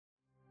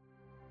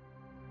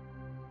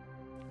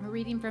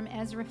reading from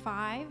Ezra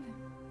 5.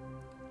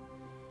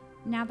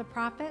 Now the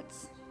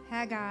prophets,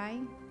 Haggai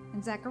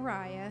and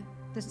Zechariah,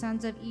 the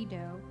sons of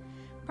Iddo,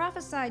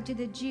 prophesied to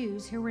the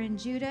Jews who were in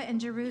Judah and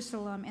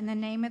Jerusalem in the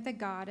name of the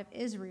God of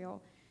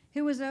Israel,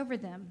 who was over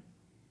them.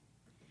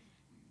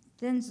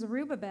 Then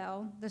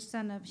Zerubbabel, the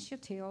son of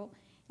Shealtiel,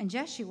 and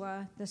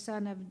Jeshua, the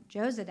son of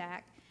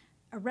Jozadak,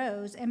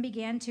 arose and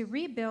began to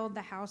rebuild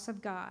the house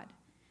of God.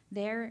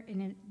 There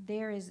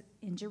is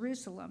in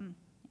Jerusalem,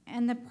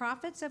 and the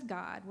prophets of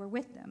God were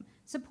with them,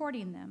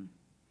 supporting them.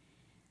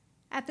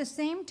 At the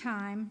same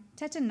time,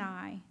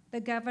 Tattenai,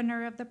 the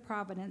governor of the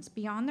province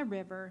beyond the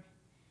river,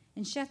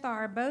 and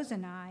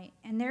Shethar-Bozenai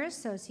and their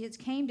associates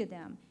came to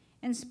them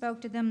and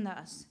spoke to them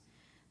thus: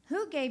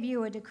 Who gave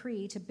you a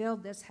decree to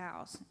build this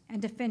house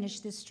and to finish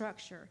this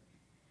structure?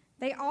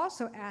 They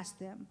also asked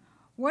them,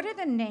 What are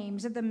the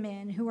names of the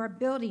men who are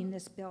building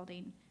this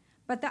building?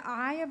 But the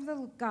eye of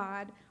the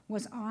God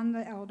was on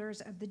the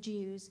elders of the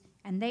Jews,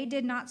 and they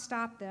did not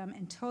stop them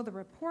until the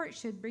report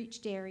should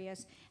reach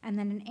Darius, and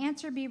then an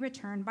answer be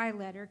returned by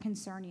letter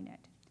concerning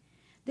it.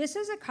 This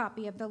is a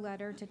copy of the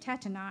letter to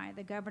Tattenai,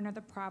 the governor of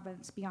the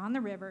province beyond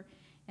the river,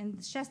 and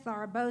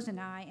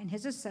Shethar-Bozenai and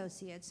his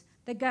associates,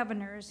 the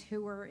governors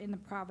who were in the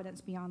province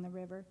beyond the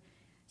river,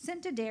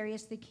 sent to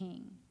Darius the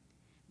king.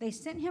 They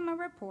sent him a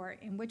report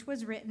in which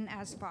was written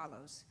as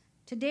follows: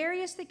 To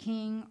Darius the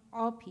king,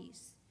 all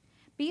peace.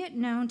 Be it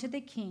known to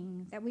the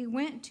king that we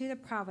went to the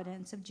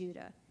province of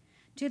Judah,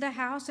 to the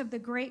house of the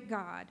great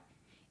God.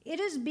 It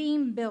is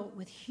being built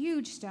with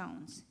huge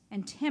stones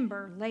and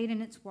timber laid in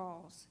its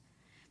walls.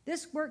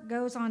 This work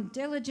goes on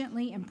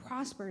diligently and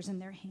prospers in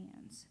their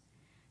hands.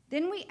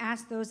 Then we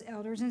asked those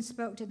elders and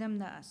spoke to them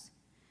thus: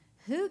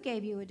 Who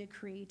gave you a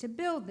decree to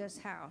build this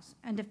house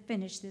and to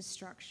finish this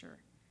structure?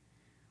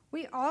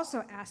 We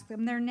also asked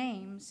them their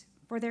names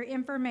for their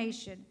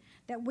information,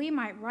 that we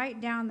might write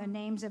down the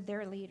names of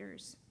their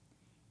leaders.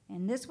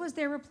 And this was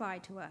their reply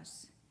to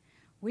us: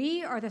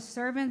 We are the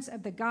servants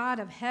of the God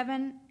of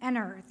heaven and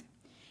earth,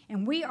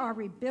 and we are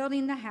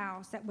rebuilding the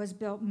house that was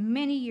built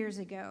many years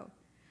ago,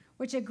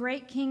 which a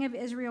great king of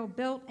Israel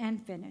built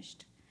and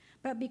finished.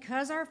 But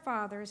because our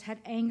fathers had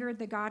angered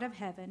the God of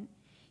heaven,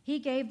 he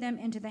gave them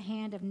into the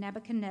hand of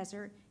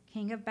Nebuchadnezzar,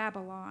 king of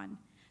Babylon,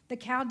 the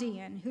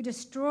Chaldean, who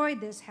destroyed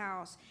this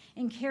house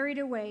and carried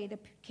away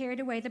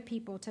the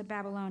people to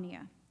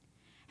Babylonia.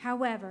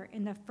 However,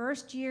 in the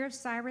first year of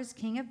Cyrus,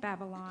 king of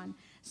Babylon,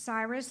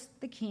 Cyrus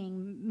the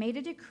king made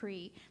a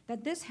decree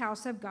that this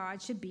house of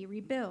God should be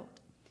rebuilt.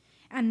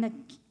 And the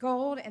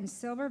gold and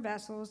silver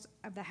vessels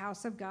of the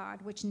house of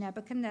God, which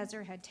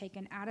Nebuchadnezzar had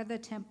taken out of the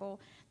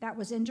temple that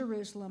was in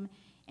Jerusalem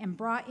and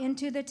brought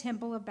into the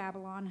temple of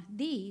Babylon,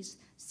 these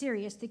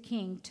Cyrus the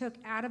king took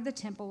out of the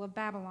temple of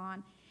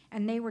Babylon,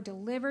 and they were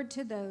delivered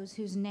to those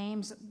whose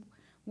names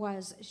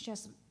was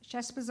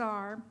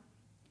Sheshbazzar,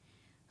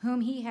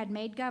 whom he had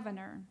made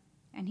governor.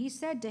 And he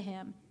said to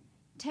him,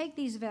 Take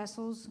these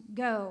vessels,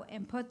 go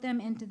and put them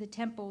into the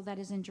temple that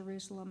is in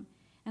Jerusalem,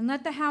 and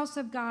let the house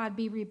of God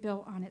be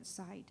rebuilt on its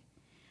site.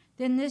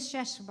 Then this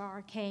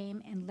Sheshbazzar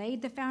came and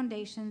laid the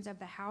foundations of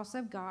the house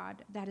of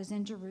God that is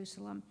in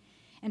Jerusalem.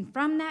 And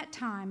from that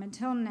time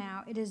until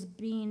now it has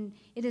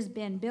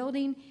been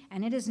building,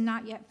 and it is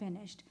not yet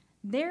finished.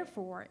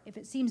 Therefore, if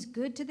it seems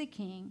good to the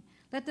king,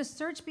 let the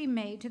search be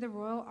made to the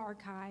royal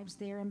archives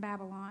there in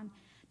Babylon,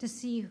 to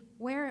see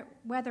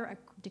whether a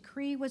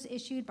decree was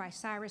issued by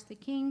Cyrus the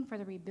king for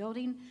the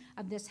rebuilding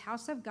of this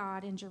house of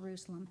God in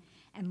Jerusalem,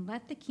 and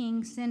let the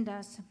king send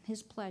us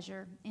his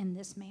pleasure in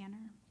this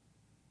manner.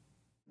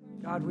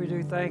 God, we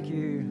do thank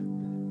you.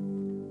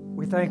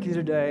 We thank you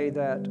today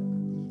that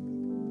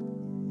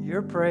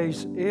your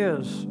praise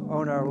is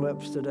on our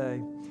lips today.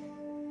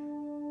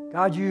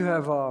 God, you've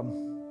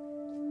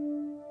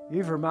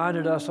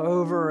reminded us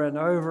over and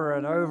over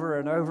and over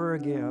and over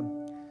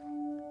again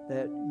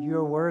that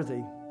you're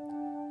worthy.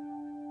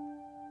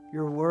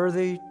 You're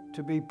worthy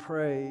to be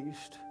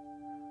praised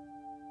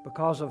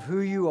because of who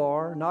you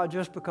are, not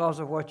just because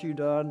of what you've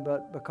done,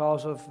 but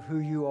because of who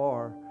you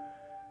are.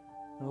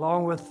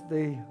 Along with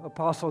the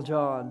Apostle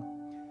John,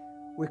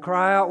 we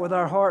cry out with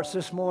our hearts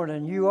this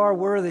morning, you are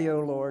worthy,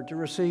 O Lord, to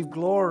receive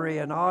glory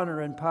and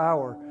honor and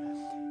power.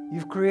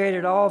 You've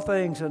created all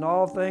things, and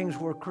all things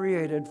were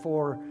created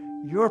for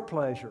your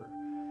pleasure.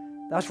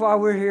 That's why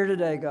we're here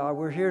today, God.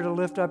 We're here to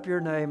lift up your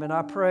name, and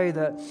I pray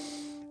that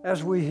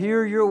as we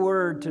hear your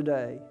word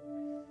today,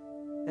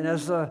 and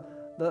as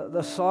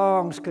the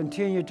songs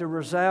continue to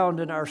resound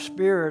in our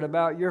spirit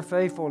about your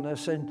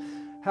faithfulness and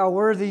how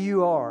worthy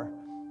you are,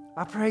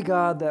 I pray,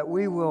 God, that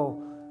we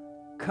will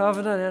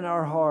covenant in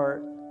our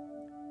heart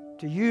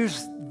to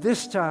use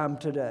this time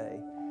today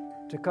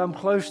to come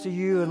close to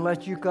you and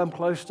let you come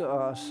close to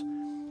us.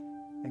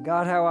 And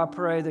God, how I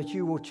pray that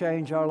you will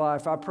change our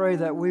life. I pray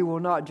that we will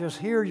not just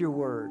hear your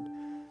word,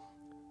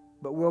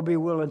 but we'll be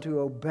willing to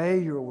obey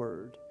your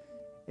word.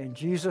 In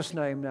Jesus'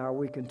 name now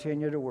we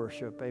continue to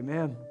worship.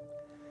 Amen.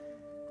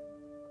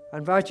 I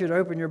invite you to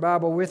open your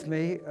Bible with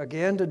me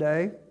again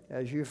today,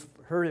 as you've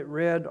heard it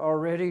read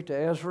already, to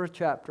Ezra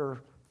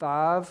chapter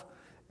 5.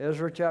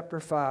 Ezra chapter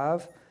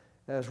 5.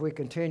 as we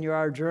continue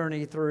our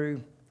journey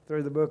through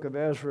the book of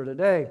Ezra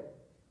today.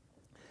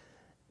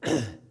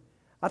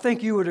 I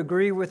think you would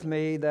agree with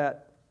me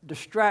that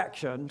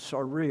distractions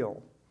are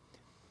real.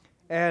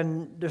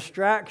 And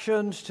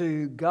distractions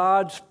to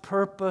God's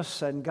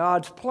purpose and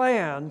God's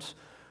plans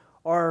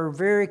are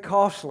very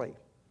costly.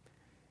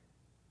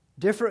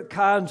 Different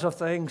kinds of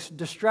things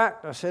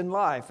distract us in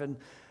life. And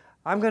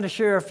I'm going to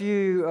share a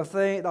few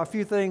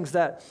things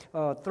that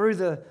through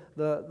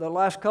the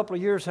last couple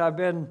of years have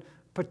been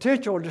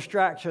potential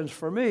distractions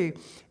for me,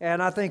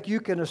 and I think you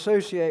can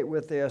associate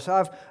with this.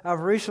 I've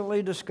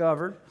recently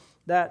discovered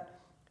that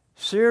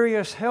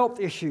serious health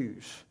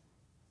issues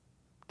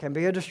can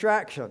be a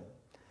distraction.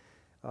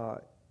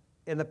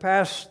 In the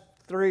past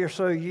 3 or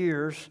so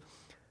years,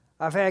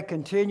 I've had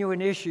continuing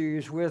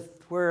issues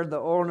with where the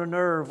ulnar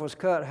nerve was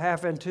cut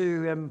half in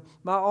two in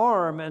my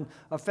arm and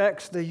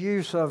affects the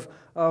use of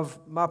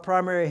my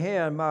primary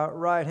hand, my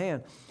right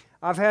hand.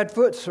 I've had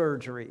foot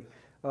surgery.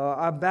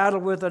 I've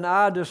battled with an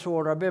eye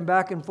disorder. I've been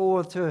back and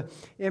forth to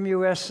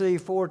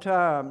MUSC 4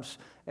 times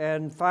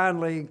and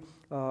finally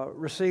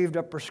received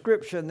a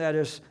prescription that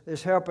is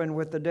helping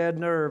with the dead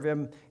nerve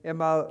in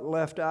my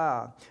left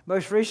eye.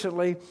 Most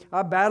recently,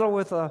 I battled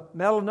with a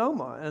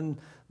melanoma, and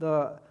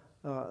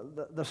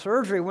the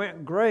surgery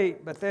went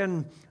great, but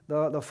then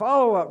the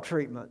follow-up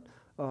treatment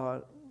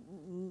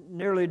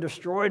nearly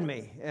destroyed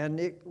me,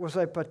 and it was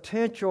a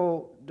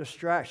potential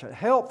distraction.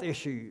 Health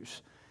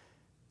issues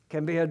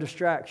can be a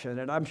distraction,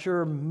 and I'm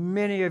sure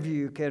many of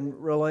you can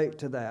relate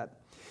to that.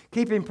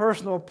 Keeping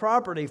personal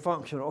property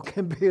functional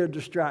can be a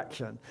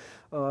distraction.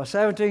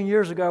 17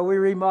 years ago, we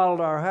remodeled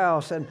our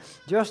house, and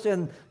just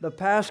in the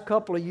past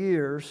couple of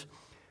years,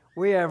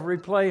 we have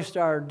replaced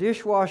our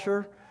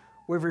dishwasher,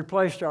 we've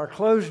replaced our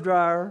clothes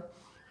dryer,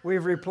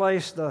 we've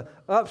replaced the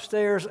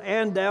upstairs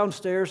and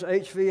downstairs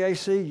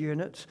HVAC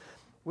units.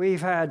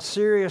 We've had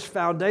serious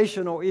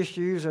foundational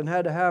issues and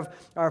had to have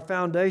our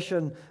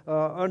foundation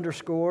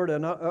underscored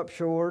and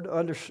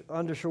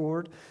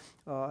undershored.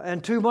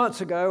 And 2 months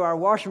ago, our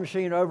washing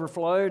machine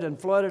overflowed and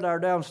flooded our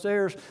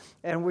downstairs,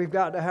 and we've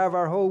got to have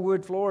our whole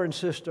wood flooring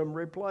system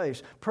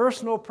replaced.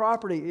 Personal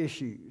property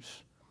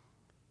issues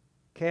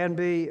can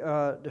be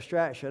a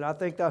distraction. I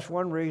think that's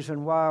one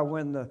reason why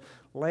when the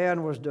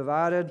land was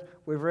divided,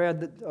 we've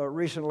read that,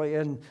 recently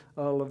in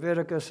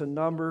Leviticus and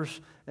Numbers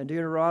and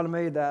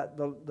Deuteronomy that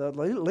the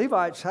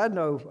Levites had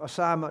no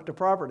assignment to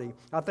property.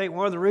 I think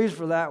one of the reasons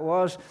for that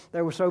was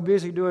they were so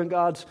busy doing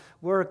God's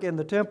work in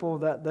the temple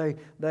that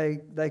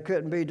they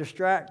couldn't be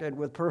distracted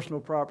with personal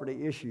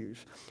property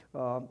issues.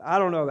 I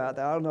don't know about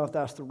that. I don't know if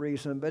that's the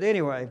reason. But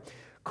anyway,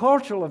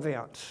 cultural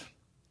events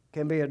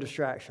can be a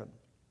distraction.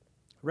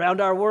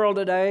 Around our world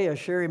today, as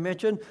Sherry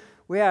mentioned,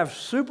 we have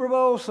Super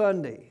Bowl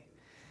Sunday.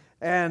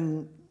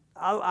 And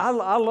I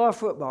love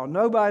football.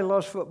 Nobody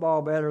loves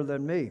football better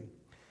than me.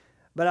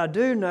 But I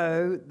do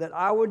know that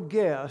I would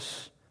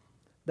guess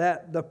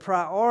that the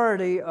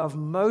priority of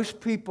most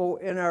people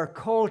in our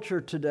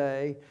culture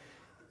today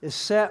is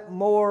set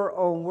more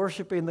on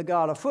worshiping the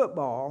God of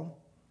football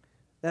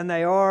than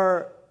they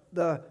are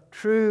the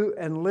true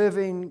and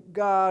living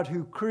God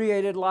who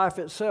created life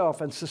itself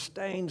and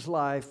sustains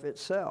life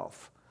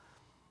itself.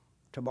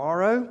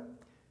 Tomorrow,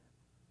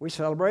 we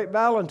celebrate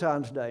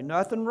Valentine's Day.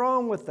 Nothing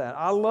wrong with that.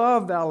 I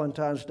love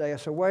Valentine's Day.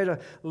 It's a way to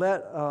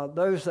let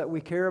those that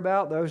we care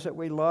about, those that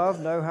we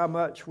love, know how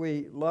much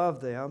we love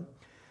them.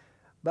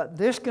 But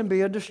this can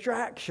be a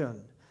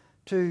distraction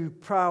to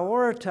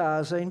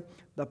prioritizing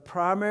the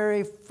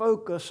primary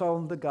focus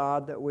on the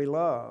God that we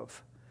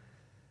love.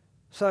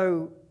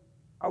 So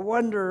I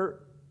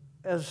wonder,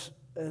 as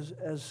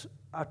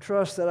I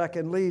trust that I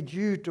can lead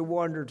you to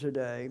wonder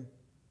today,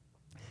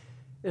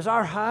 is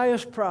our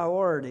highest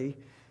priority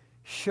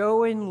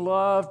showing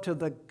love to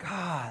the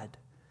God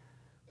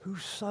who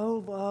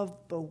so loved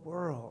the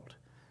world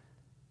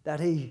that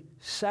He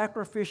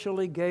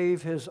sacrificially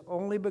gave His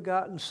only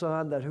begotten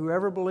Son, that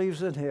whoever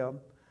believes in Him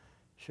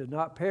should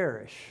not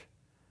perish,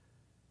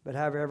 but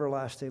have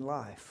everlasting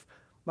life.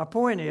 My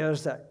point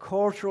is that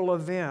cultural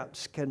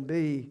events can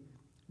be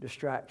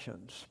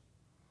distractions.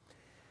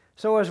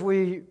 So as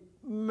we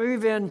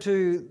move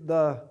into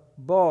the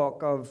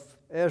bulk of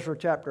Ezra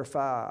chapter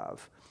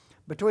 5,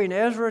 between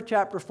Ezra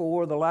chapter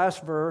 4, the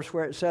last verse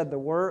where it said the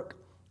work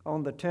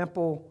on the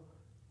temple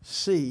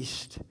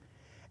ceased,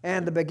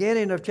 and the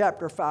beginning of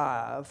chapter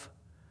 5,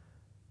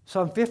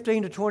 some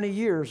 15 to 20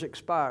 years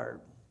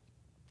expired.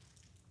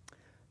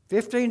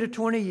 15 to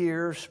 20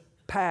 years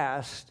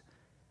passed,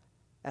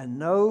 and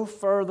no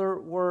further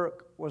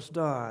work was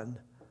done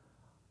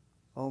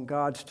on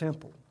God's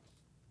temple.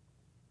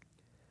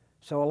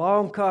 So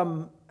along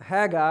come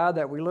Haggai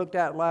that we looked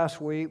at last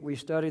week. We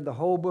studied the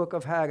whole book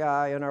of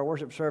Haggai in our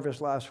worship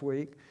service last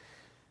week.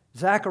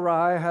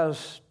 Zechariah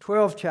has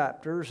 12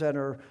 chapters and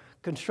are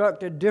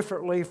constructed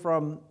differently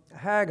from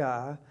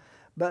Haggai.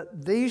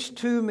 But these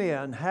two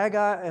men,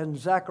 Haggai and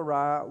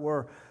Zechariah,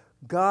 were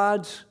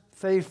God's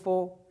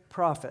faithful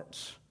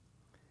prophets.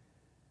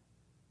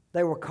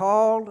 They were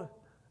called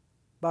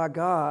by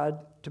God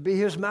to be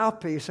His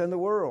mouthpiece in the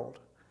world.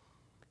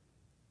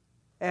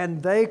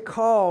 And they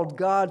called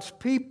God's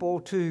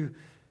people to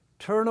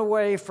turn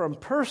away from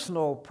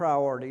personal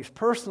priorities,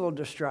 personal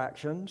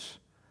distractions,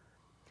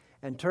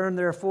 and turn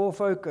their full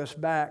focus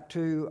back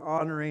to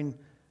honoring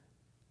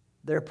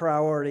their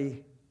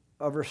priority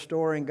of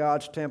restoring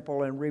God's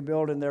temple and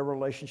rebuilding their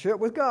relationship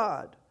with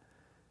God.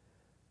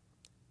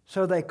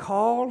 So they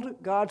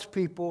called God's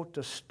people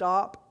to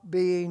stop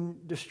being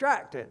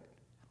distracted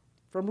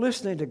from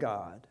listening to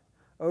God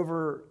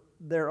over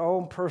their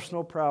own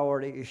personal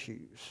priority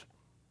issues.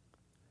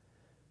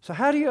 So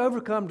how do you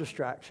overcome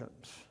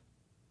distractions?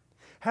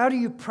 How do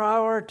you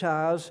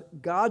prioritize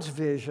God's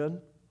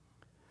vision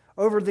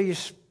over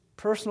these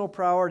personal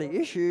priority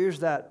issues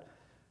that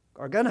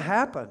are going to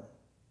happen?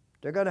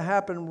 They're going to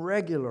happen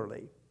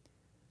regularly.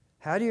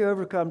 How do you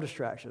overcome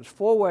distractions?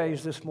 4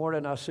 ways this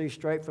morning I see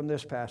straight from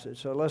this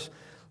passage. So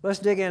let's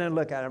dig in and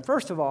look at them.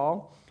 First of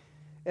all,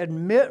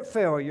 admit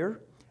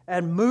failure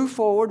and move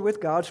forward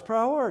with God's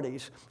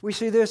priorities. We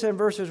see this in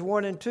verses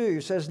 1 and 2.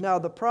 It says, "Now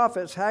the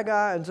prophets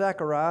Haggai and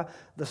Zechariah,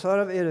 the son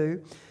of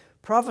Iddo,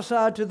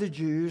 prophesied to the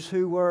Jews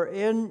who were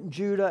in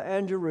Judah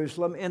and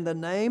Jerusalem in the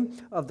name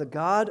of the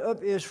God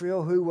of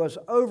Israel who was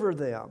over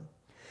them.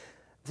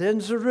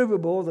 Then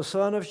Zerubbabel, the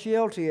son of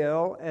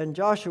Shealtiel, and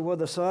Joshua,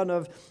 the son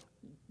of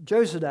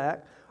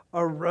Josadak,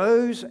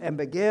 arose and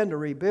began to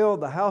rebuild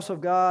the house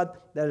of God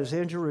that is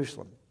in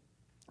Jerusalem.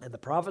 And the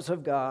prophets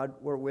of God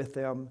were with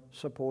them,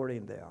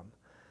 supporting them."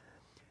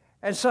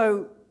 And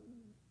so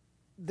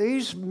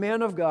these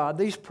men of God,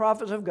 these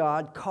prophets of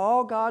God,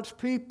 call God's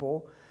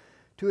people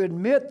to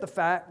admit the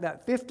fact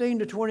that 15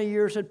 to 20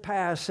 years had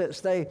passed since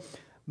they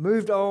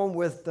moved on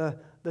with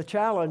the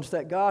challenge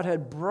that God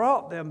had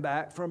brought them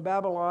back from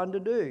Babylon to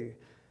do.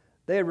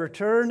 They had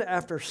returned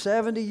after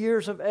 70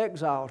 years of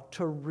exile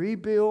to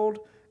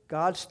rebuild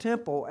God's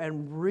temple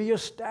and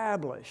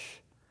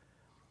reestablish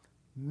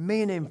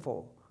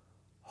meaningful,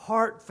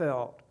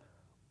 heartfelt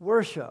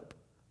worship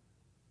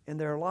in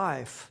their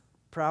life,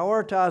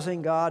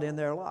 prioritizing God in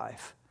their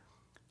life.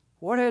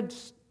 What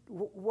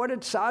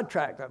had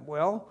sidetracked them?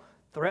 Well,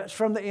 threats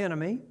from the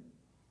enemy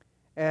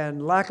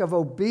and lack of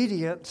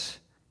obedience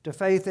to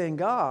faith in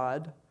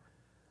God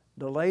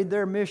delayed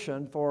their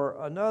mission for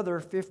another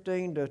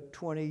 15 to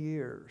 20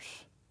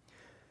 years.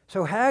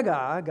 So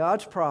Haggai,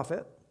 God's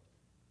prophet,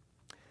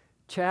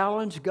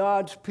 challenged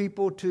God's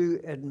people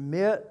to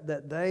admit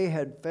that they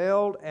had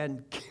failed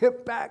and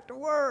get back to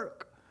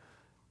work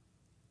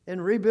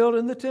in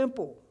rebuilding the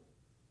temple.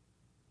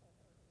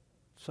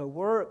 So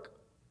work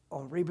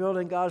on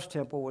rebuilding God's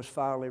temple was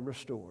finally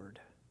restored.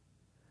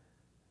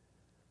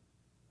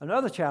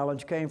 Another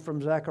challenge came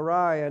from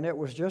Zechariah, and it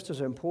was just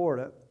as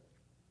important.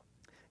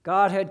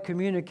 God had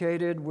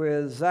communicated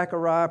with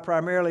Zechariah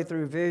primarily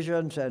through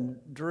visions and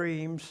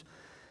dreams,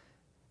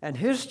 and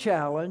his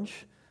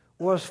challenge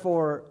was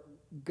for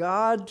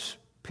God's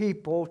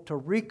people to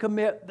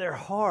recommit their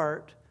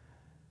heart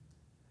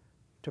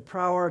to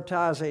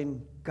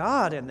prioritizing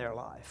God in their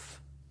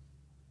life.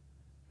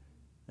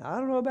 Now, I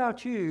don't know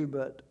about you,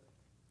 but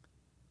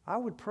I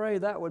would pray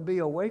that would be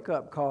a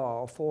wake-up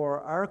call for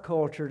our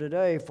culture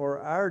today, for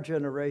our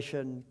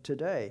generation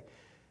today.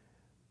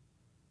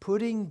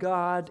 Putting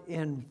God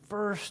in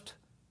first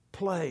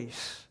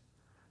place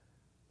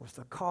was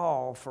the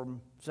call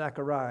from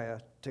Zechariah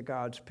to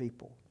God's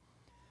people.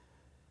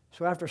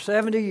 So after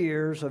 70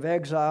 years of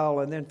exile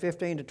and then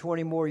 15 to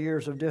 20 more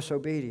years of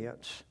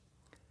disobedience,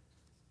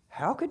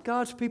 how could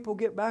God's people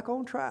get back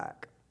on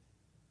track?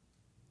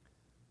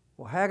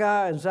 Well,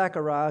 Haggai and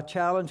Zechariah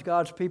challenged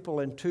God's people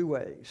in 2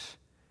 ways.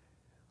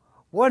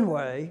 One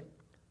way,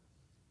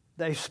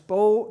 they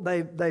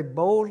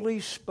boldly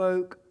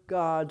spoke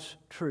God's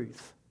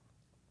truth.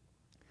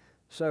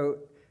 So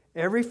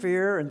every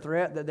fear and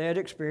threat that they had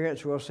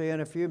experienced, we'll see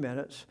in a few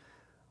minutes,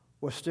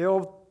 was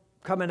still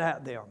coming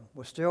at them,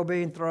 was still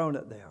being thrown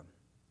at them.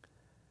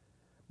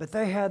 But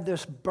they had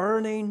this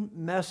burning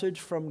message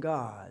from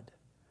God.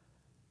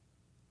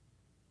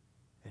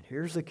 And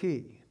here's the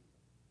key.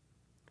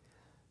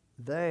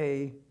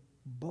 They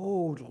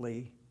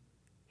boldly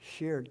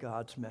shared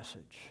God's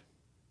message.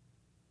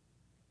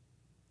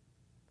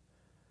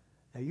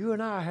 Now, you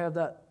and I have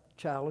that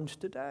challenge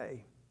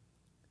today.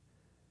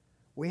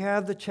 We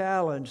have the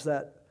challenge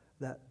that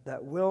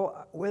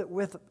will,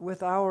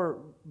 with our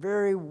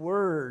very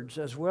words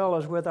as well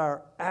as with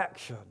our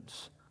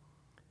actions,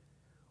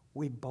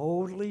 we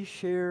boldly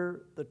share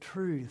the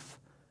truth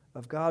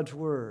of God's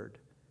Word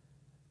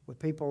with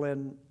people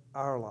in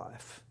our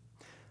life.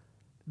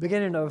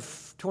 Beginning of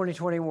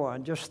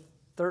 2021, just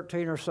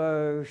 13 or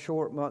so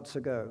short months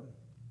ago,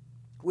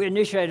 we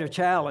initiated a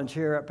challenge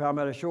here at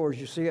Palmetto Shores.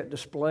 You see it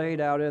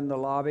displayed out in the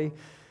lobby.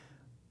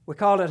 We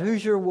called it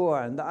Who's Your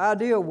One? The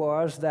idea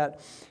was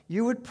that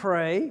you would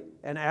pray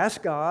and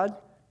ask God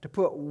to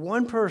put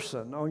one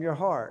person on your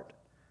heart.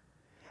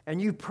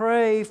 And you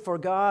pray for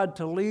God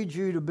to lead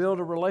you to build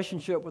a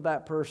relationship with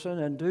that person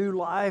and do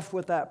life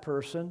with that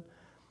person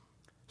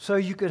so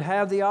you could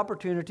have the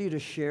opportunity to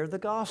share the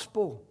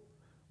gospel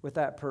with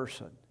that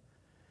person.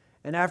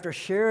 And after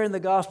sharing the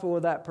gospel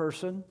with that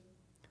person,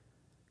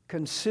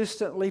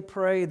 consistently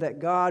pray that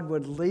God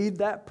would lead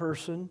that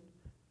person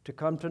to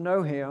come to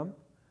know Him.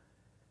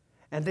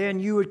 And then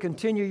you would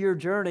continue your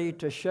journey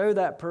to show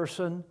that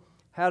person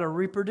how to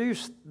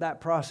reproduce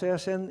that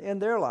process in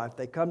their life.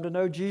 They come to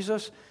know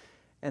Jesus,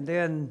 and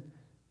then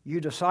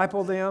you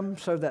disciple them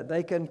so that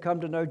they can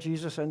come to know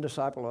Jesus and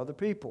disciple other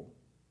people.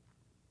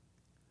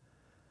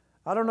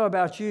 I don't know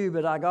about you,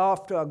 but I got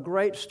off to a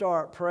great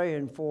start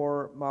praying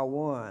for my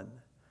one.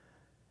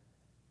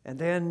 And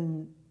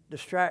then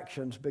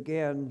distractions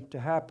began to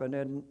happen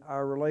in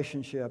our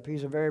relationship.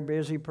 He's a very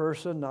busy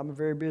person. I'm a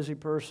very busy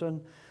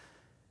person.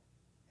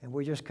 And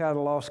we just kind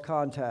of lost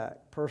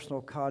contact,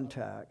 personal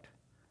contact.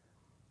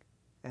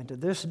 And to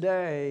this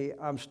day,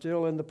 I'm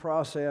still in the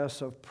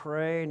process of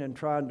praying and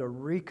trying to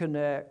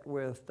reconnect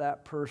with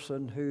that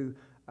person who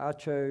I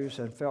chose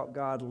and felt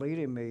God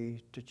leading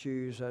me to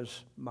choose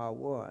as my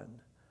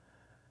one.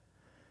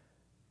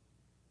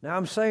 Now,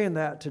 I'm saying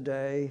that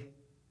today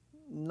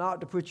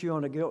not to put you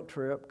on a guilt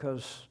trip,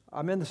 because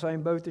I'm in the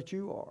same boat that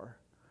you are.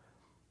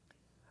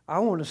 I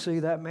want to see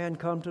that man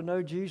come to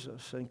know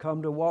Jesus and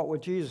come to walk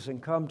with Jesus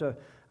and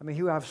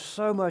he will have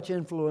so much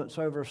influence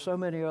over so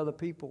many other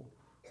people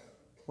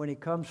when he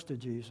comes to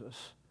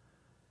Jesus.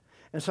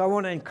 And so I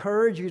want to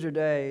encourage you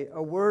today.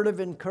 A word of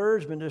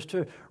encouragement is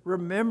to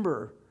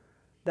remember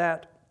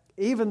that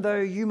even though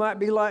you might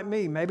be like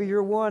me, maybe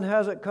your one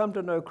hasn't come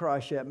to know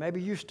Christ yet,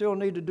 maybe you still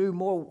need to do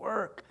more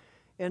work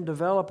in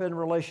developing a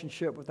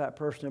relationship with that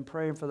person and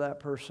praying for that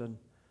person,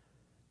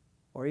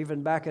 or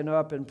even backing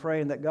up and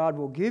praying that God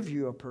will give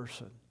you a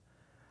person.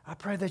 I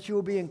pray that you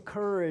will be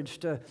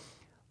encouraged to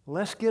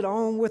let's get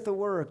on with the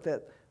work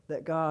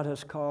that God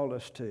has called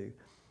us to.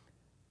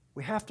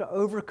 We have to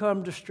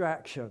overcome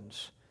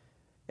distractions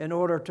in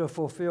order to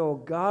fulfill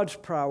God's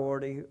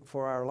priority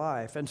for our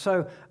life. And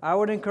so I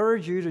would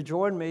encourage you to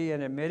join me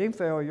in admitting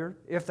failure,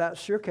 if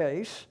that's your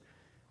case,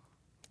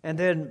 and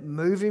then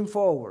moving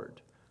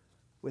forward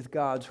with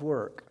God's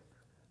work.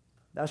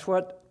 That's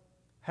what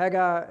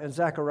Haggai and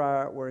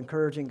Zechariah were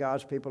encouraging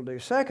God's people to do.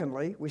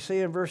 Secondly, we see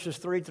in verses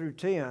 3 through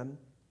 10,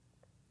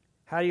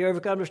 how do you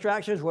overcome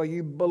distractions? Well,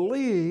 you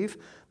believe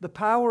the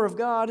power of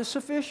God is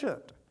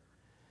sufficient.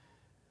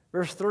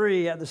 Verse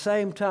 3, at the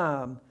same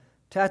time,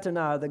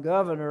 Tattenai, the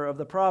governor of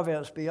the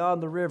province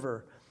beyond the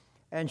river,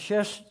 and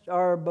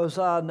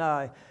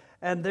Sheshar-Bozenai,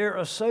 and their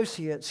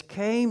associates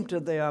came to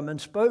them and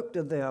spoke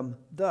to them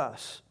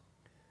thus: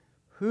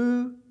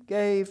 Who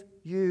gave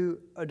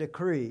you a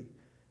decree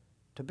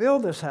to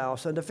build this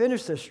house and to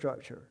finish this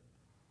structure?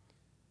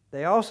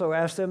 They also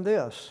asked them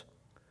this: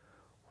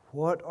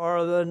 What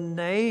are the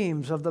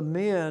names of the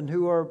men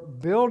who are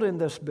building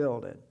this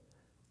building?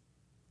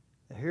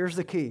 Now, here's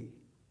the key.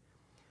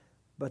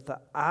 But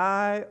the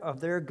eye of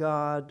their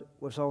God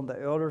was on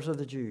the elders of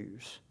the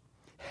Jews,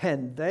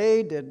 and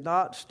they did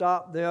not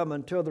stop them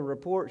until the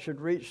report should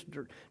reach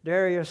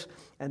Darius,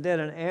 and then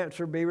an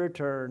answer be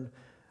returned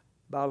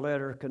by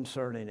letter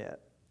concerning it.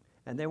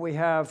 And then we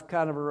have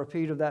kind of a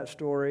repeat of that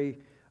story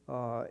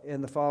in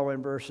the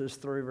following verses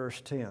through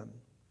verse 10.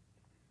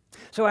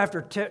 So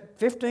after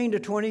 15 to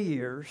 20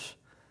 years,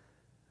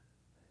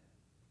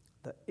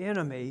 the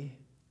enemy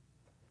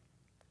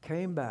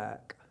came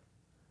back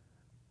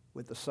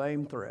with the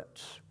same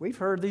threats. We've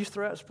heard these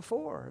threats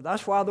before.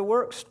 That's why the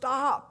work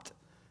stopped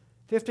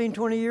 15,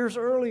 20 years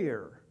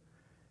earlier.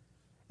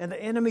 And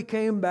the enemy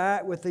came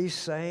back with these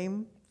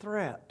same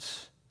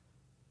threats.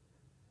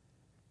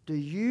 Do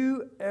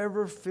you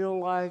ever feel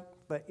like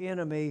the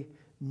enemy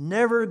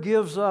never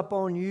gives up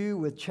on you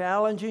with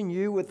challenging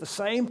you with the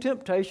same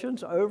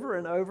temptations over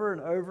and over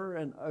and over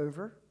and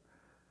over?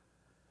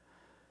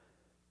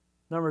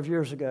 A number of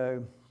years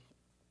ago,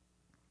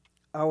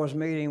 I was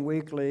meeting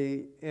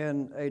weekly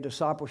in a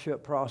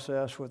discipleship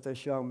process with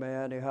this young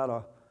man who had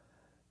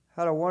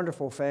a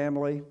wonderful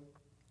family.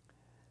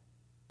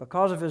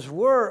 Because of his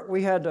work,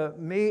 we had to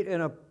meet in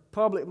a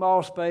public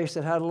mall space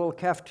that had a little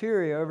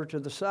cafeteria over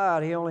to the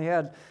side. He only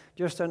had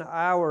just an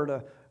hour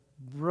to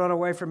run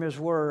away from his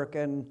work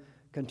and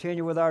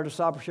continue with our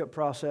discipleship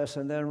process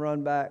and then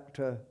run back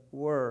to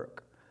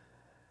work.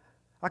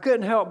 I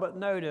couldn't help but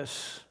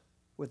notice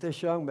with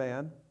this young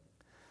man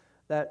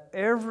that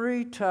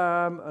every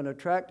time an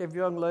attractive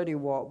young lady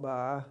walked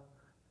by,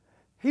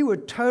 he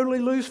would totally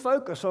lose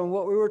focus on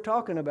what we were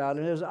talking about,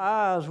 and his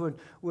eyes would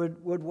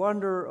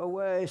wander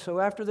away. So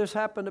after this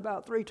happened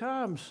about 3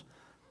 times,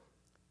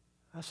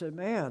 I said,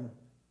 man,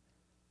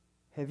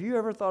 have you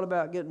ever thought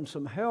about getting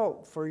some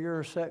help for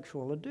your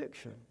sexual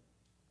addiction?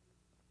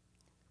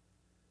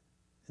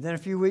 And then a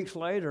few weeks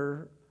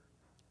later,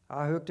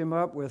 I hooked him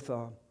up with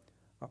a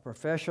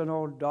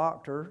professional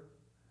doctor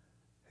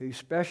who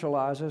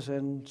specializes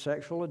in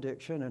sexual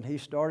addiction, and he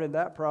started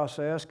that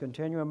process,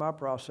 continuing my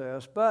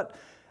process. But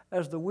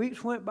as the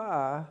weeks went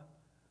by,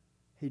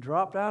 he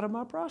dropped out of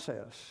my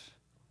process.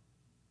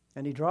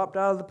 And he dropped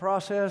out of the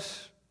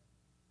process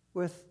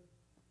with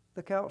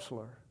the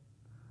counselor.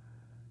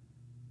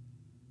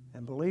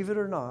 And believe it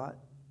or not,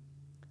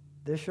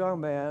 this young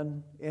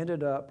man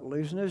ended up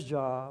losing his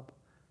job,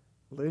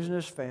 losing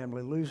his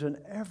family, losing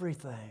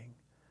everything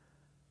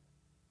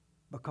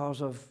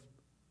because of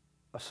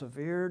a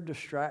severe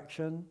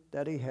distraction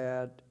that he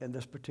had in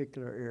this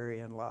particular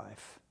area in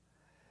life.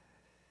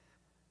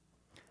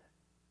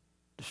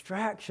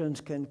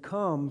 Distractions can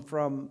come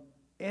from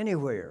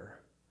anywhere.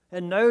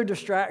 And no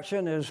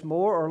distraction is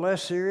more or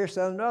less serious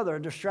than another.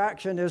 A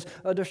distraction is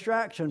a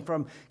distraction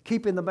from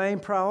keeping the main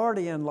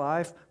priority in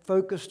life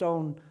focused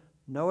on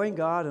knowing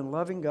God and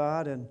loving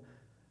God and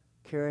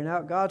carrying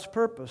out God's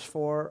purpose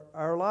for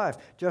our life.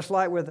 Just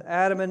like with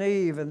Adam and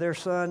Eve and their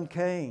son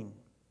Cain.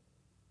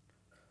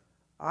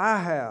 I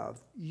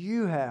have,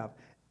 you have,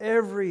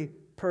 every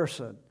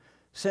person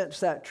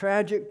since that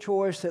tragic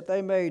choice that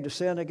they made to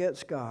sin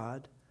against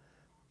God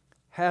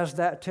has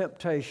that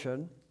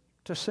temptation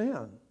to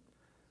sin.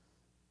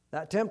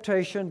 That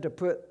temptation to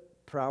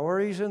put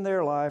priorities in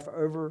their life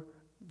over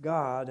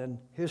God and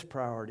His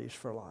priorities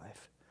for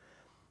life.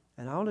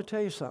 And I want to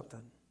tell you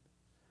something.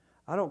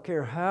 I don't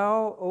care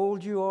how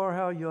old you are,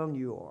 how young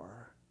you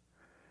are.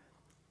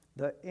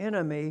 The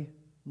enemy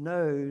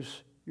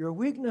knows your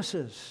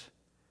weaknesses.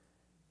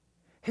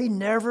 He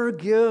never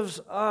gives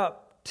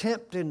up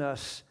tempting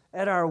us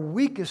at our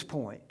weakest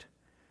point.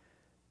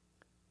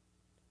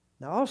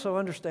 Now also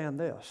understand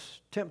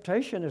this.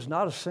 Temptation is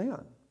not a sin.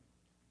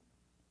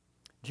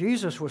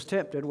 Jesus was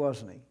tempted,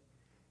 wasn't he?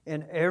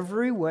 In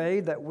every way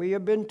that we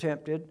have been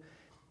tempted,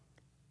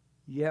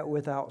 yet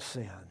without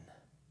sin.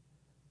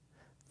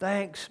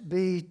 Thanks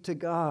be to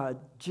God,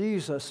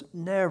 Jesus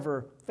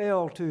never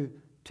fell to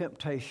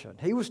temptation.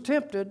 He was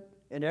tempted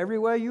in every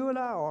way you and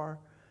I are,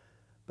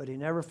 but he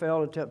never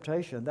fell to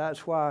temptation.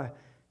 That's why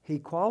he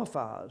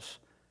qualifies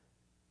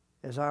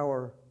as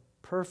our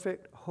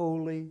perfect,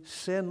 holy,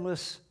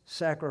 sinless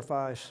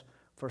sacrifice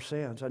for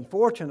sins.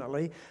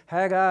 Unfortunately,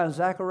 Haggai and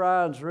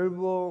Zechariah and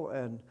Zerubbabel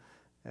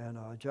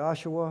and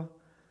Joshua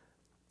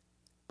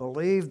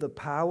believed the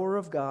power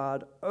of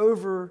God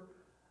over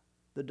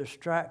the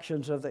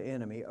distractions of the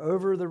enemy,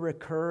 over the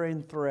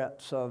recurring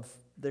threats of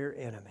their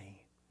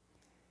enemy.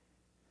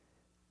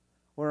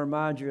 I want to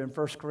remind you in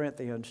 1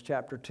 Corinthians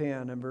chapter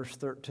 10 and verse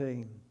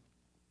 13.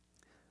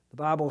 The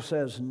Bible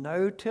says,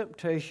 "No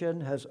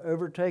temptation has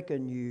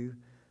overtaken you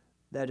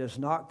that is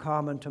not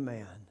common to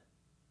man."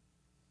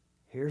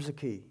 Here's the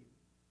key.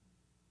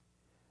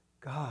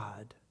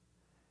 God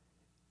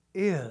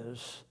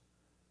is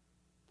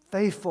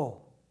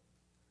faithful.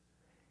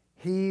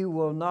 He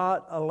will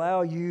not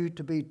allow you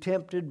to be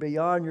tempted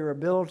beyond your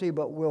ability,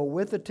 but will,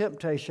 with the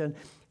temptation,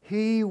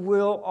 He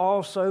will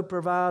also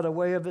provide a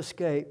way of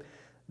escape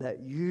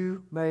that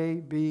you may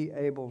be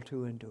able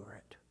to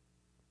endure it.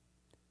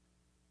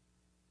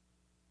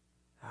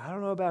 I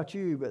don't know about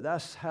you, but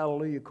that's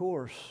hallelujah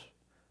course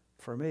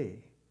for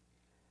me.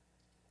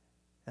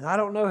 And I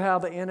don't know how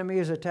the enemy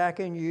is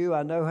attacking you.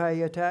 I know how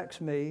he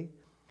attacks me.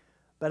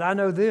 But I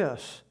know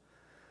this.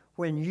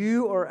 When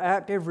you are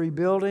active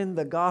rebuilding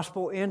the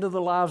gospel into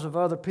the lives of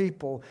other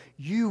people,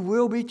 you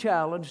will be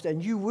challenged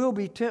and you will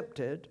be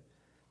tempted.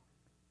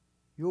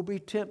 You'll be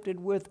tempted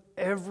with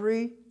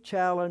every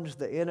challenge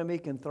the enemy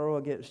can throw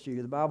against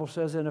you. The Bible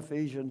says in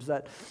Ephesians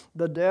that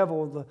the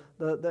devil,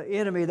 the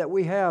enemy that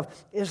we have,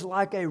 is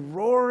like a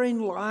roaring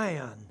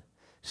lion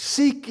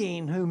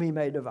seeking whom he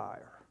may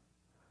devour.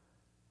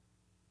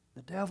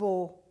 The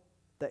devil,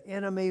 the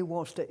enemy,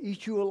 wants to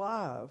eat you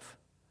alive.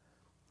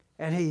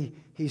 And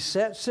he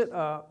sets it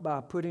up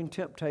by putting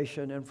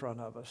temptation in front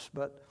of us.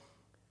 But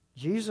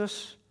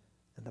Jesus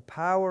and the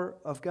power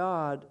of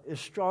God is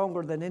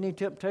stronger than any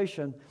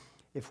temptation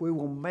if we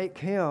will make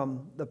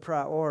Him the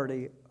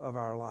priority of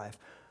our life.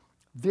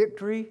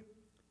 Victory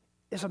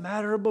is a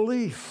matter of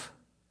belief.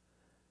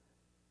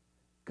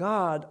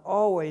 God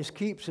always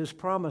keeps His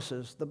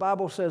promises. The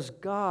Bible says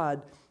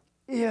God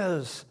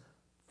is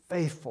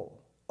faithful,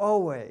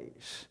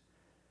 always.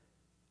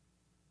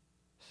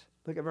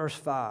 Look at verse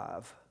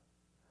 5.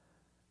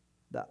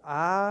 The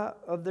eye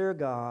of their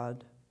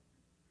God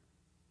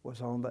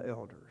was on the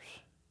elders.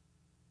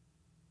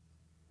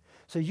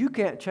 So you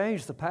can't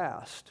change the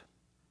past,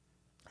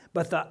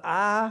 but the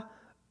eye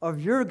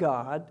of your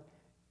God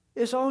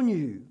is on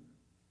you.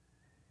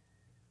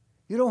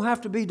 You don't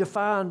have to be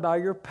defined by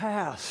your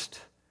past.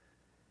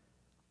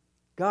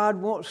 God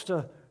wants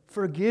to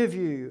forgive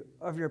you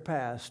of your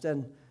past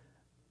and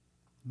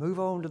move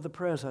on to the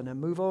present and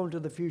move on to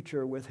the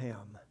future with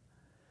Him.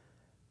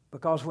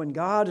 Because when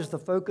God is the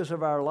focus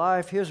of our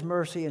life, His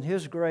mercy and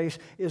His grace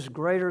is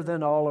greater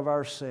than all of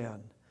our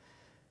sin.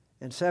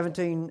 In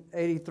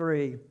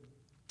 1783,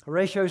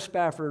 Horatio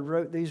Spafford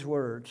wrote these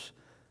words,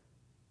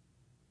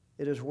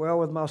 "It is well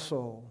with my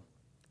soul.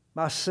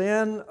 My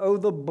sin, oh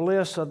the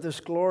bliss of this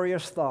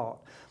glorious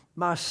thought.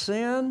 My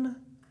sin,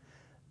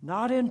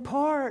 not in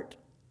part,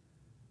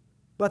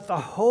 but the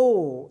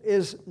whole,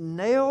 is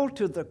nailed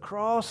to the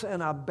cross,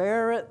 and I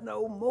bear it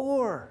no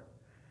more.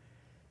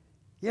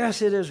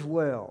 Yes, it is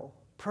well.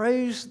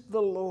 Praise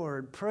the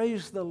Lord,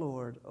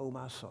 O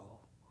my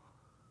soul."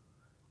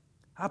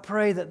 I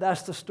pray that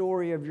that's the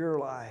story of your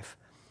life.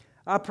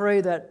 I pray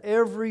that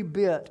every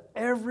bit,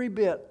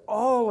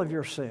 all of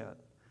your sin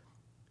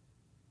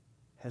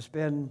has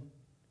been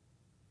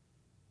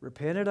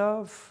repented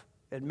of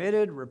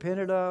admitted,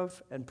 repented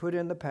of, and put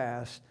in the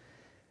past.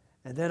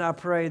 And then I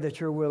pray that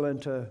you're willing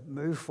to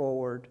move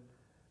forward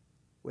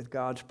with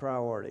God's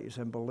priorities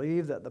and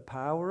believe that the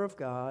power of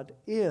God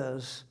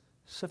is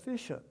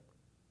sufficient.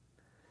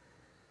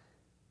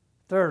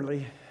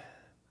 Thirdly,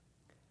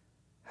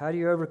 how do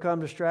you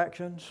overcome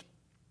distractions?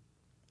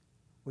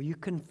 Well, you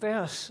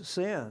confess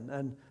sin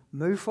and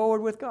move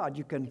forward with God.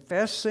 You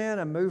confess sin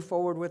and move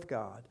forward with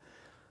God.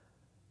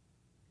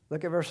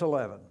 Look at verse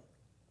 11.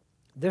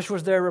 This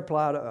was their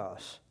reply to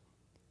us.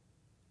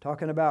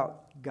 Talking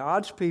about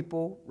God's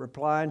people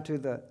replying to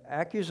the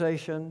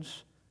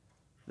accusations,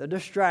 the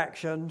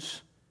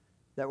distractions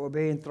that were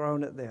being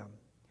thrown at them.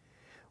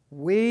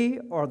 We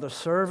are the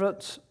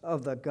servants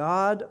of the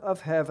God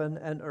of heaven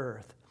and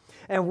earth,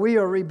 and we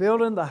are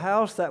rebuilding the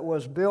house that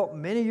was built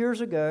many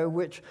years ago,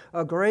 which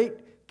a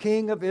great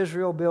king of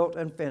Israel built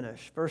and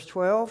finished. Verse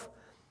 12,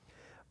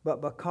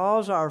 but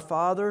because our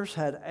fathers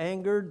had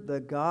angered the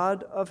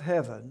God of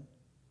heaven,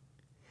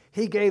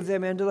 he gave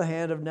them into the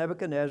hand of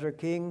Nebuchadnezzar,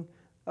 king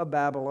of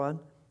Babylon,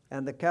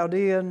 and the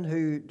Chaldean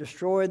who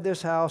destroyed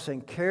this house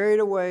and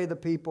carried away the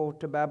people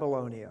to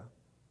Babylonia.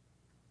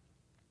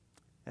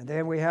 And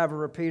then we have a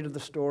repeat of the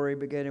story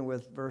beginning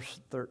with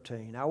verse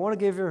 13. I want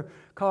to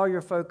call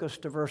your focus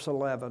to verse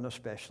 11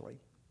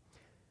 especially.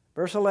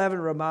 Verse 11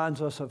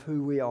 reminds us of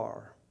who we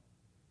are.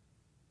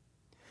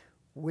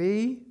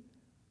 We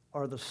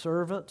are the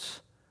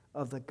servants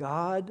of the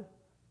God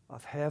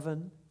of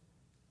heaven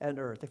and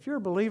earth. If you're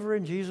a believer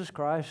in Jesus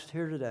Christ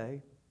here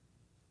today,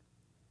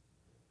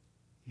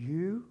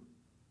 you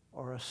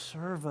are a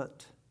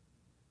servant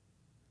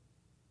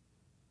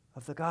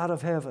of the God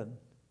of heaven.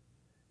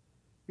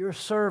 You're a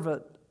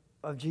servant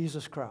of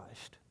Jesus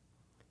Christ.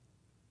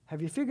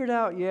 Have you figured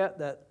out yet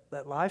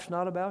that life's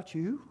not about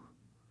you?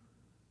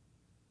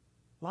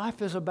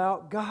 Life is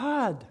about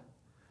God.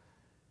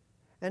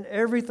 And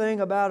everything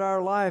about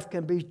our life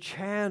can be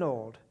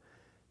channeled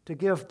to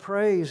give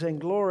praise and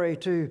glory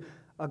to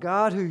a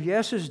God who,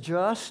 yes, is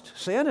just.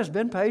 Sin has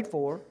been paid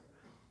for.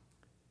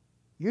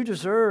 You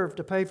deserve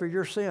to pay for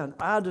your sin.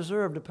 I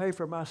deserve to pay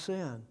for my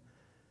sin.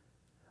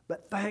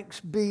 But thanks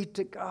be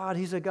to God.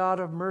 He's a God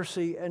of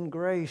mercy and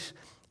grace.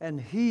 And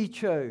He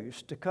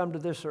chose to come to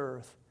this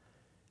earth.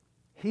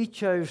 He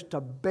chose to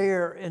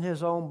bear in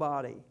His own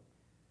body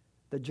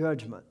the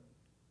judgment,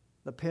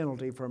 the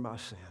penalty for my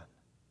sin.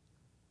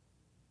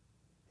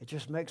 It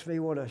just makes me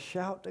want to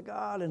shout to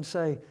God and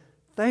say,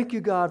 thank you,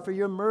 God, for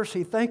your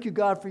mercy. Thank you,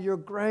 God, for your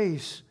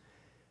grace.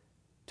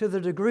 To the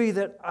degree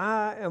that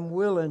I am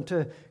willing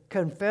to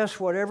confess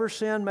whatever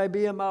sin may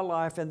be in my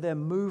life and then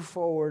move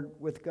forward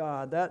with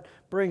God. That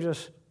brings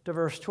us to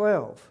verse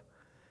 12.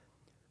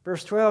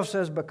 Verse 12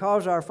 says,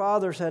 because our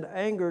fathers had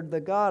angered the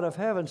God of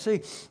heaven.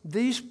 See,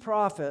 these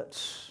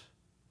prophets,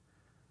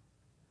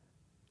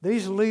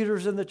 these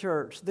leaders in the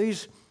church,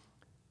 these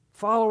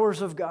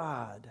followers of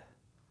God,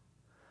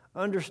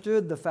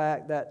 understood the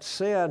fact that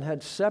sin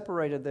had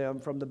separated them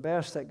from the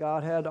best that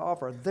God had to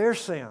offer. Their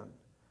sin,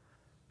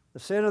 the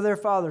sin of their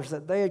fathers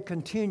that they had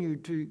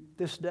continued to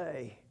this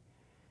day.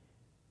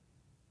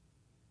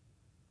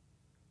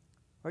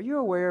 Are you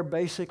aware,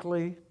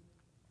 basically,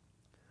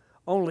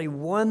 only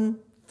one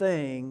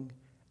thing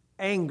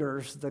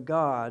angers the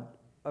God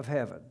of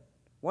heaven?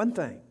 One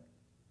thing.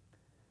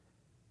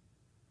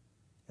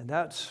 And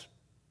that's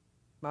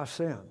my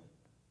sin.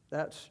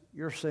 That's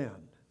your sin.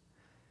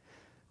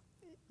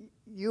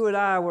 You and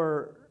I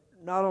were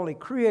not only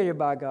created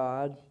by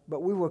God,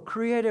 but we were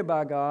created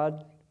by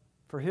God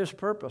for His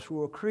purpose. We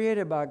were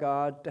created by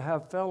God to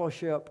have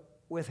fellowship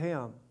with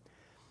Him.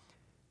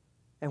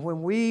 And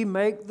when we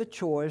make the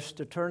choice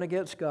to turn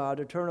against God,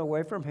 to turn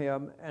away from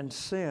Him and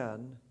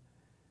sin,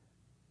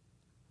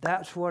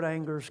 that's what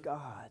angers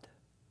God.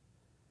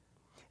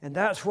 And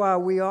that's why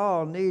we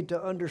all need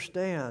to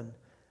understand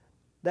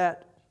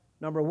that,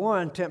 number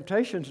one,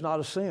 temptation's not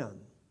a sin.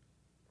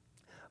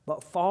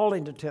 But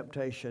falling to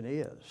temptation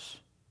is.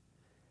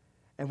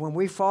 And when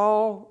we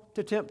fall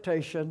to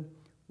temptation,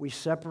 we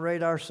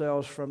separate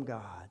ourselves from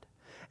God.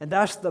 And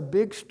that's the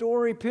big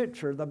story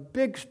picture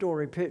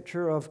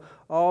of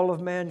all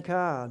of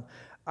mankind.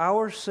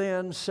 Our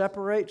sin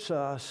separates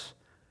us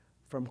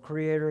from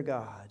Creator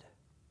God.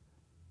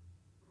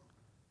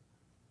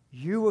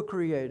 You were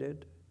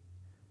created,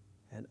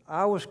 and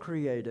I was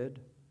created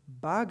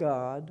by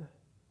God,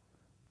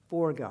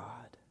 for God.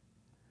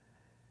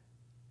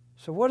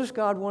 So what does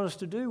God want us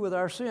to do with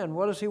our sin?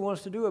 What does He want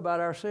us to do about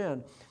our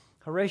sin?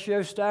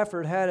 Horatio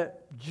Stafford had it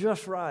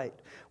just right.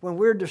 When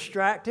we're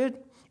distracted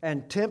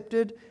and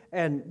tempted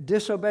and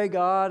disobey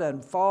God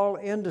and fall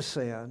into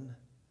sin,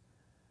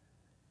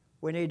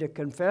 we need to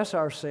confess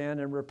our sin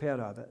and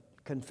repent of it.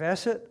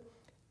 Confess it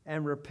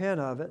and repent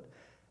of it,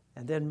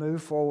 and then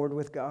move forward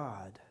with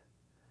God.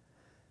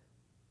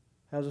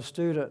 As a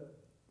student,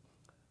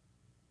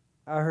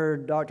 I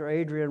heard Dr.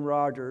 Adrian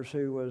Rogers,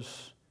 who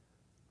was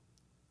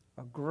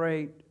a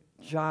great,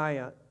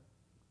 giant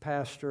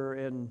pastor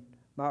in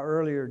my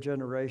earlier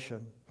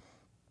generation.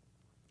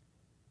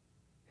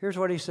 Here's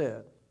what he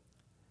said.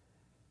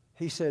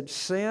 He said,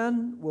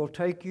 sin will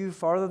take you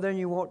farther than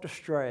you want to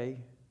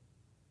stray,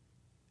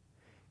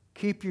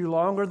 keep you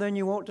longer than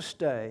you want to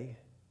stay,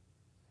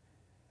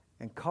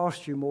 and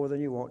cost you more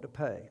than you want to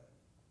pay.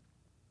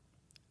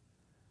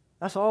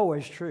 That's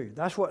always true.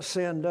 That's what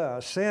sin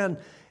does. Sin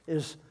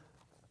is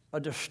a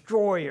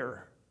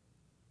destroyer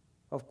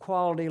of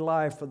quality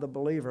life for the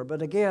believer.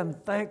 But again,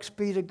 thanks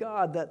be to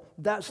God that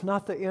that's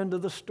not the end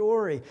of the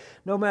story.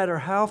 No matter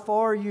how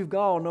far you've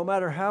gone, no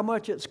matter how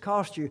much it's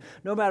cost you,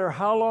 no matter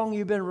how long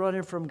you've been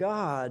running from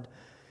God,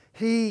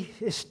 He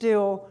is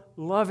still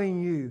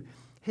loving you.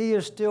 He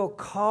is still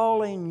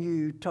calling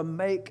you to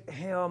make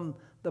Him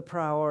the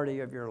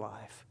priority of your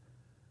life.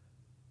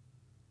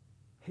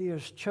 He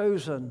has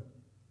chosen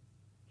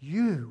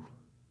you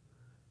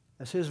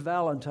as His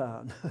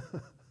Valentine.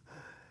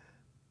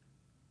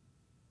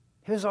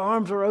 His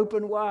arms are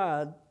open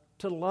wide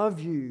to love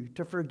you,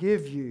 to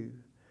forgive you.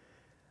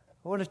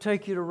 I want to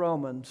take you to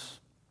Romans.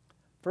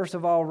 First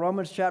of all,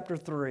 Romans chapter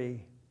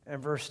 3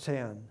 and verse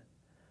 10.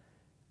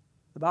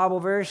 The Bible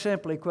very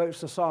simply quotes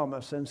the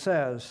psalmist and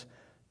says,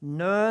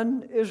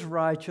 "None is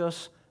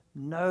righteous,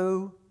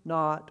 no,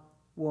 not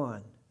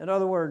one." In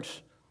other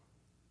words,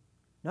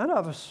 none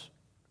of us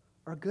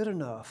are good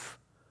enough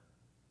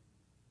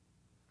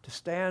to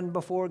stand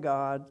before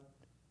God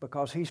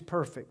because He's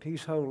perfect,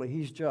 He's holy,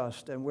 He's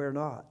just, and we're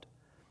not.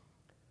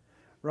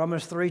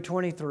 Romans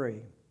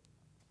 3:23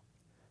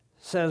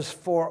 says,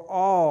 "For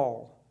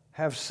all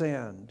have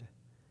sinned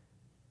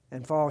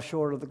and fall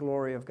short of the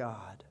glory of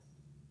God."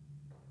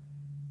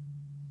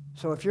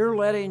 So if you're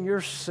letting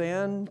your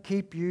sin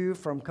keep you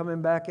from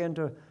coming back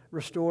into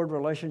restored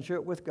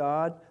relationship with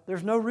God,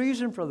 there's no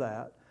reason for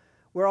that.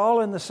 We're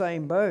all in the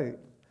same boat.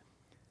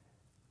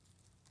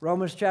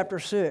 Romans chapter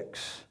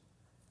 6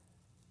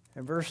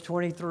 and verse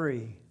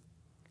 23.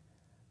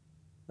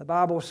 The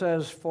Bible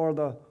says, "For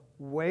the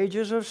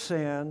wages of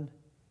sin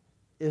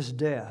is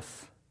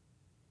death,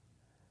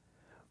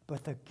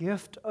 but the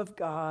gift of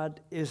God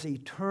is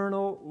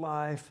eternal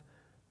life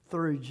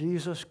through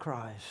Jesus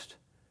Christ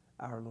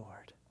our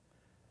Lord."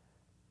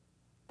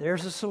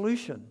 There's a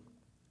solution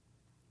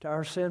to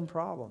our sin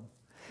problem.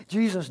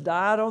 Jesus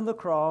died on the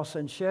cross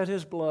and shed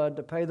His blood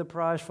to pay the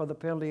price for the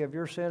penalty of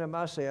your sin and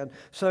my sin,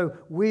 so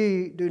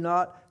we do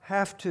not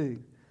have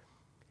to.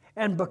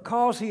 And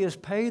because He has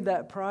paid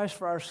that price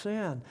for our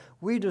sin,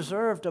 we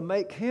deserve to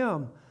make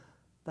Him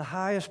the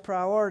highest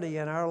priority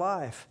in our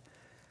life.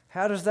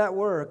 How does that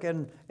work?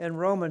 In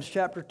Romans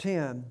chapter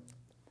 10,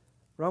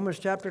 Romans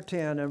chapter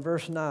 10 and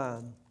verse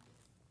 9,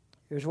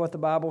 here's what the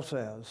Bible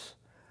says.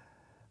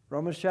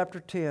 Romans chapter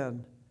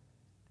 10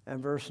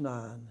 and verse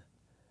 9.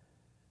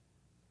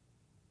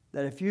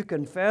 That if you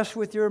confess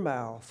with your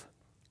mouth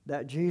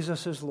that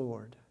Jesus is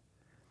Lord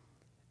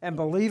and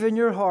believe in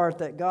your heart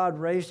that God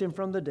raised Him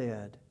from the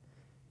dead,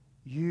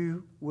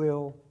 you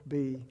will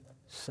be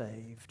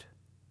saved.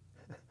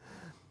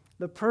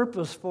 The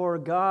purpose for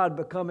God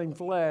becoming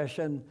flesh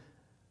and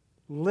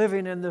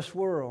living in this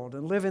world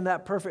and living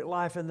that perfect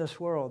life in this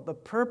world, the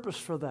purpose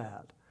for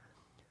that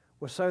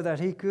was so that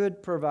He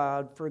could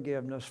provide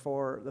forgiveness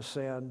for the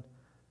sin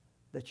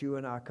that you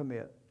and I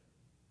commit.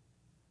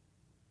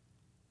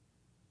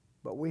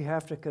 But we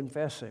have to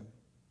confess Him.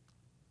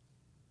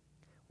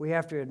 We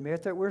have to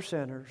admit that we're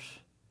sinners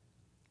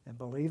and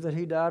believe that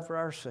He died for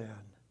our sin.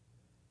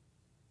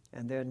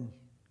 And then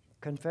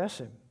confess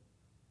Him.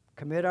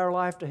 Commit our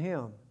life to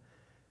Him.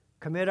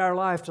 Commit our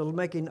life to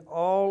making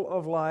all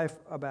of life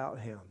about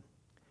Him.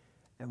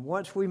 And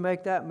once we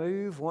make that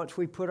move, once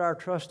we put our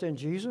trust in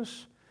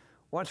Jesus,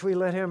 once we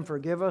let Him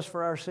forgive us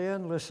for our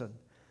sin, listen,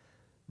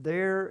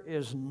 there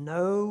is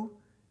no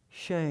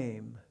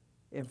shame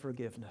in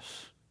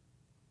forgiveness.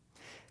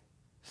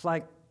 It's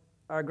like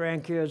our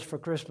grandkids for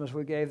Christmas,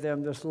 we gave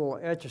them this little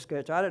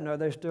Etch-a-Sketch. I didn't know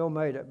they still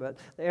made it, but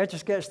the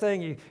Etch-a-Sketch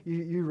thing,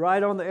 you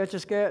write on the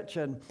Etch-a-Sketch,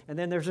 and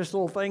then there's this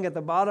little thing at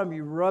the bottom.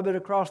 You rub it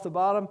across the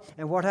bottom,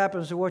 and what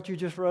happens to what you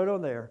just wrote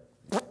on there?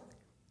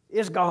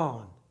 It's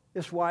gone.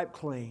 It's wiped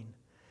clean.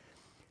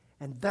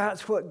 And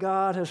that's what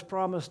God has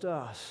promised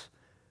us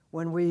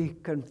when we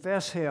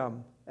confess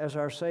Him as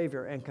our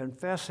Savior and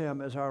confess Him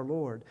as our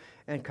Lord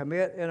and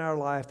commit in our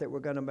life that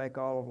we're going to make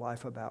all of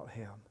life about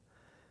Him.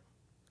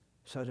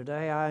 So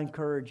today I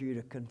encourage you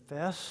to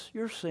confess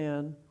your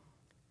sin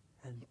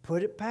and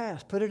put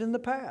it in the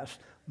past.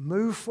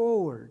 Move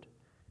forward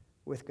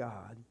with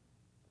God.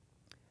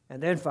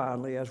 And then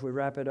finally, as we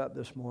wrap it up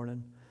this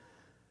morning,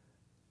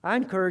 I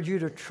encourage you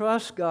to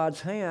trust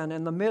God's hand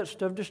in the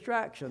midst of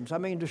distractions. I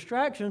mean,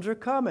 distractions are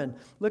coming.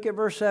 Look at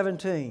verse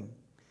 17.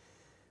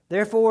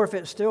 "Therefore, if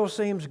it still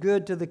seems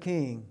good to the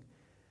king,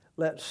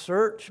 let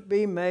search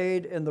be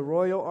made in the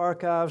royal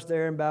archives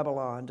there in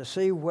Babylon to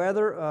see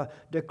whether a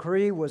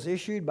decree was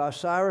issued by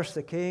Cyrus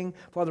the king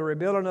for the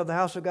rebuilding of the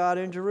house of God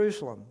in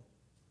Jerusalem.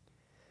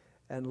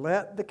 And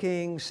let the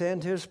king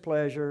send his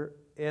pleasure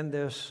in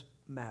this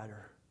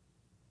matter."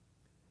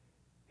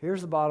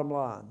 Here's the bottom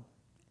line.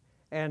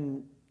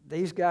 And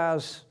these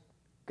guys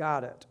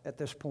got it at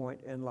this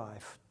point in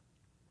life.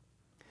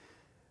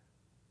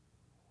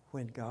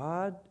 When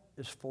God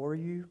is for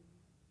you,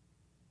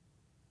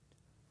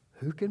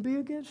 who can be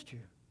against you?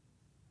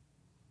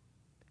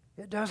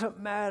 It doesn't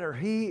matter.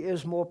 He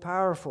is more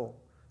powerful,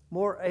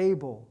 more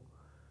able,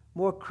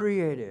 more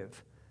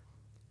creative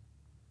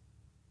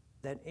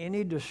than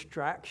any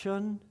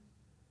distraction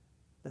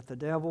that the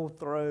devil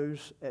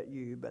throws at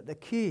you. But the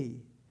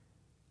key,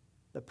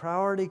 the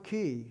priority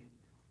key,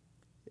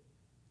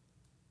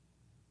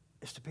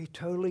 is to be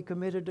totally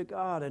committed to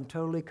God and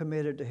totally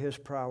committed to His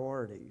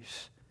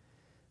priorities.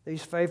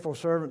 These faithful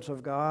servants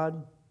of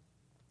God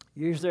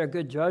use their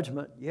good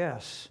judgment,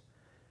 yes.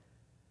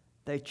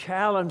 They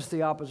challenged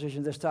the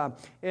opposition this time.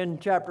 In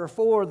chapter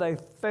 4, they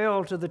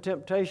fell to the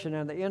temptation,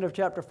 and the end of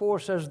chapter 4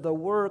 says the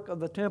work of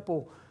the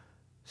temple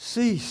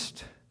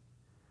ceased.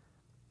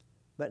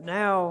 But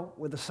now,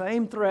 with the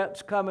same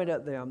threats coming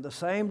at them, the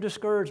same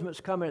discouragements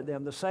coming at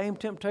them, the same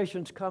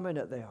temptations coming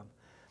at them,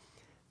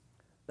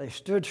 they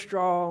stood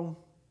strong,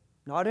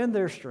 not in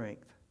their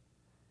strength.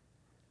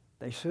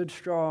 They stood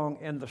strong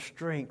in the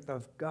strength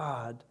of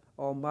God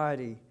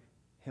Almighty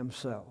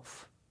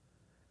Himself.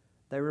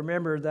 They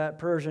remembered that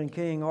Persian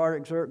king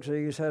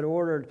Artaxerxes had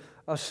ordered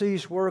a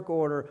cease work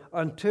order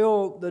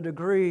until the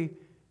decree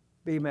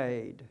be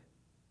made.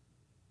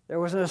 There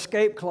was an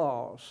escape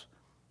clause.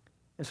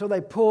 And so they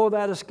pulled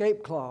that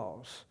escape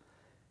clause.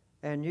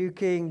 And you,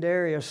 King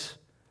Darius,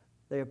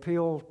 they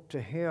appealed to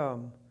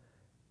him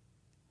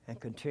and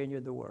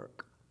continued the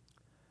work.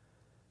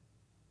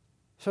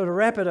 So to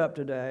wrap it up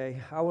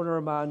today, I want to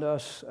remind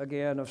us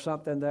again of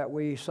something that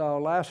we saw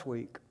last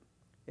week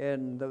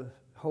in the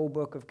whole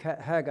book of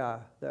Haggai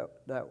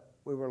that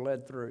we were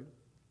led through.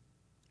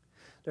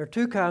 There are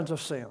two kinds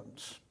of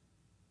sins.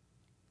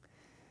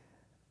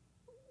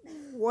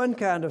 One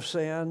kind of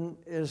sin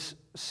is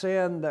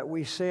sin that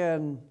we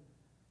sin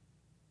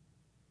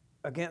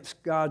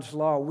against God's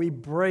law. We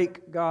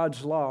break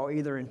God's law,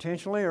 either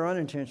intentionally or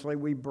unintentionally.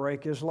 We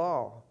break His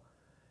law.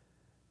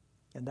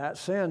 And that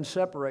sin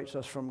separates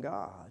us from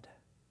God.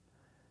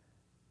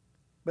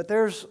 But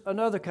there's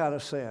another kind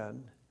of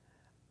sin,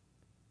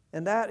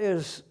 and that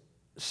is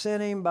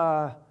sinning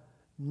by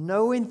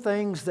knowing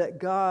things that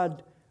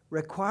God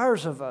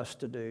requires of us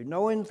to do,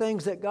 knowing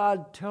things that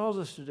God tells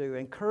us to do,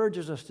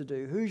 encourages us to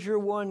do. Who's your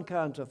one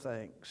kinds of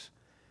things,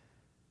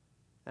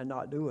 and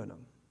not doing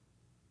them.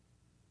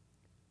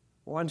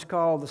 One's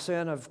called the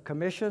sin of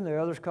commission, the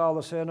other's called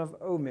the sin of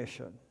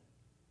omission.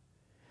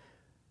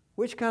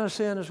 Which kind of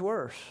sin is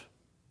worse?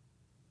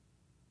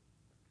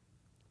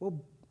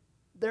 Well,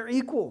 they're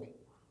equal.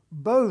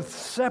 Both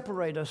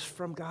separate us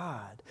from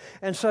God.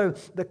 And so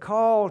the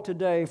call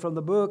today from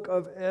the book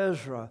of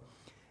Ezra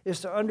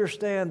is to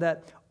understand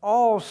that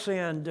all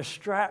sin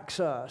distracts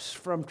us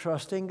from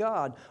trusting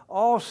God.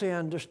 All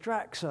sin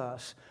distracts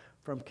us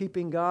from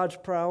keeping God's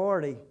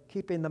priority,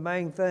 keeping the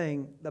main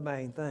thing the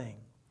main thing.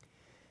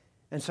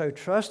 And so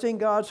trusting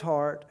God's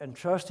heart and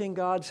trusting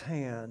God's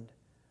hand,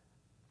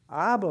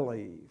 I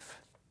believe,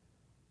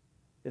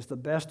 is the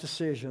best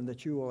decision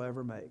that you will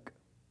ever make.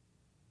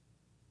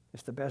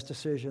 It's the best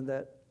decision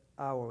that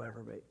I will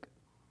ever make.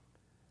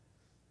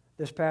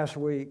 This past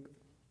week,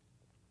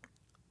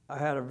 I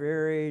had a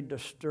very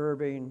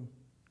disturbing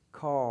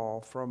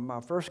call from my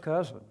first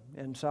cousin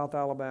in South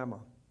Alabama.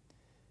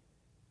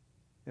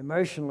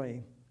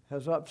 Emotionally,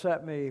 has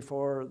upset me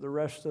for the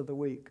rest of the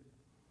week.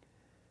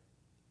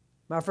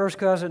 My first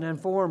cousin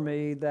informed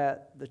me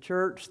that the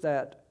church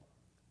that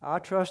I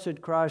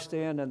trusted Christ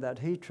in and that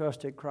he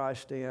trusted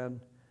Christ in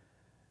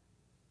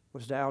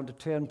was down to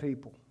 10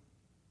 people.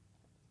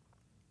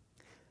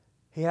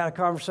 He had a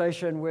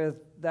conversation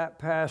with that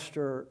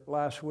pastor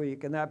last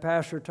week, and that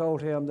pastor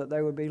told him that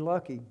they would be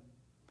lucky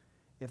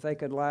if they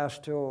could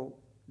last till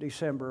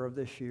December of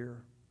this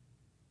year.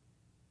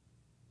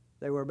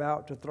 They were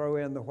about to throw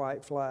in the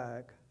white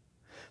flag.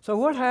 So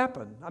what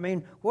happened? I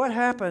mean, what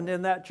happened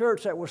in that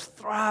church that was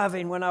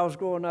thriving when I was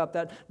growing up,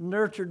 that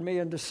nurtured me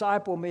and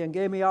discipled me and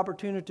gave me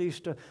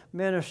opportunities to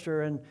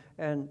minister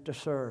and to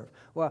serve?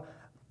 Well,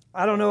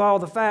 I don't know all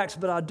the facts,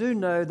 but I do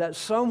know that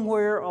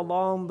somewhere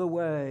along the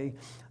way,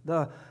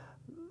 the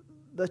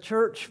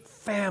church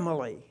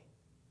family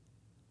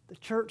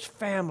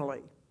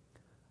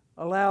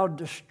allowed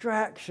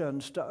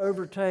distractions to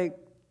overtake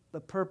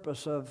the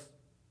purpose of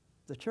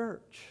the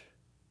church.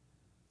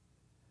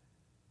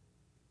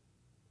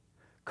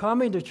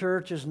 Coming to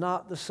church is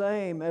not the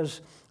same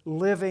as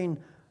living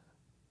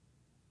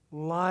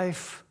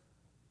life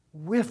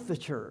with the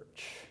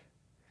church.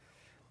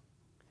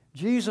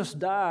 Jesus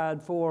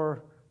died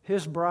for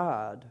His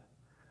bride,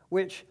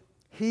 which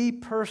He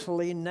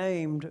personally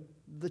named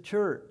the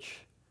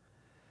church.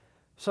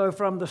 So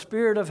from the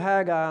spirit of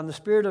Haggai and the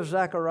spirit of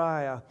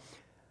Zechariah,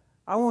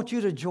 I want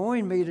you to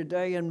join me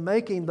today in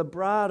making the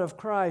bride of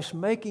Christ,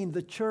 making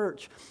the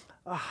church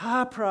a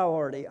high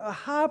priority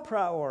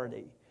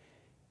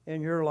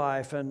in your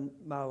life and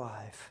my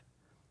life.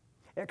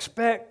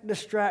 Expect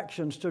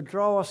distractions to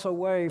draw us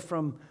away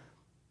from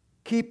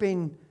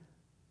keeping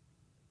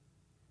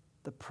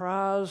the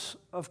prize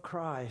of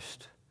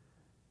Christ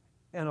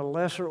in a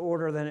lesser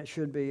order than it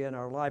should be in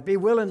our life. Be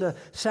willing to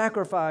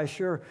sacrifice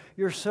your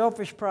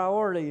selfish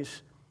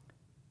priorities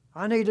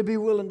I need to be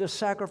willing to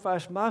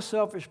sacrifice my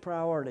selfish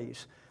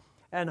priorities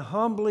and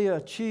humbly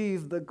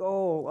achieve the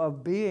goal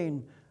of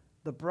being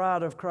the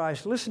bride of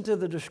Christ. Listen to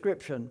the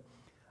description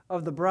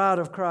of the bride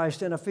of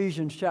Christ in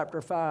Ephesians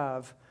chapter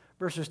 5,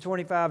 verses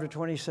 25 to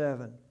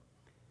 27.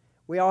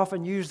 We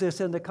often use this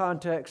in the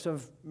context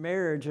of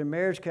marriage and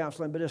marriage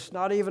counseling, but it's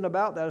not even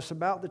about that. It's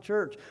about the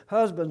church.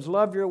 Husbands,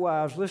 love your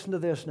wives. Listen to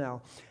this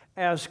now.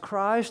 As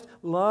Christ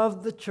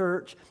loved the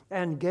church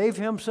and gave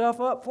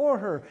himself up for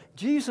her.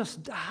 Jesus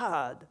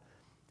died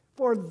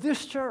for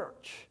this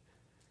church.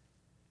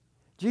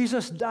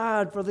 Jesus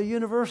died for the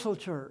universal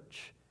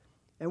church,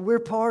 and we're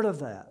part of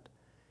that.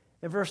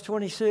 In verse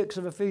 26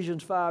 of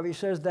Ephesians 5, he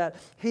says that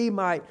he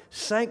might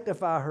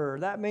sanctify her.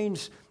 That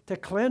means to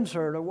cleanse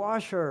her, to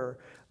wash her.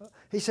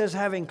 He says,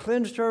 having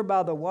cleansed her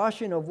by the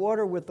washing of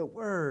water with the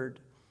word,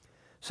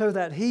 so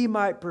that he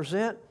might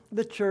present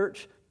the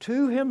church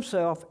to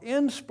himself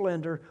in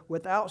splendor,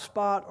 without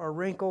spot or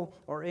wrinkle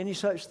or any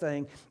such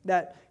thing,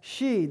 that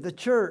she, the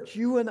church,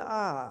 you and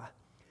I,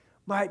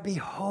 might be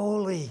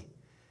holy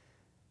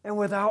and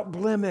without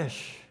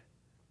blemish.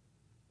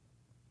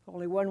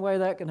 Only one way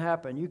that can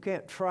happen. You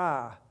can't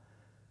try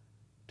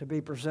to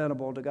be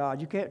presentable to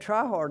God. You can't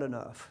try hard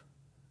enough.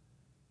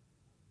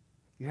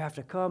 You have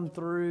to come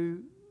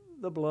through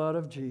the blood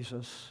of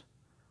Jesus.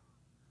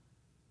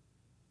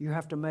 You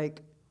have to make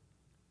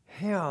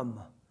him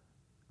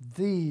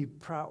the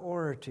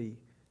priority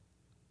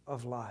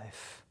of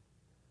life.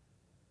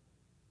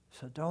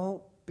 So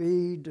don't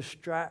be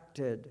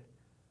distracted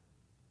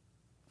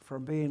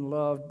from being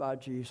loved by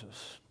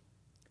Jesus.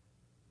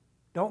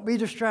 Don't be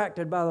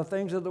distracted by the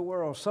things of the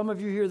world. Some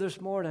of you here this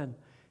morning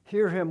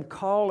hear him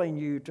calling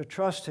you to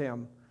trust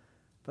him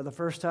for the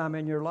first time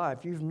in your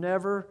life. You've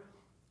never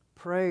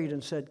prayed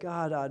and said,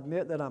 God, I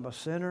admit that I'm a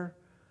sinner.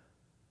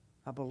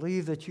 I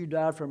believe that you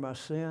died for my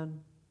sin.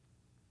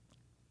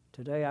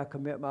 Today I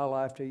commit my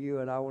life to you,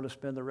 and I want to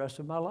spend the rest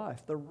of my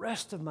life,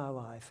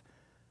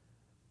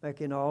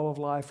 making all of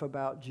life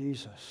about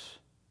Jesus.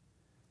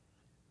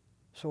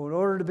 So in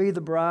order to be the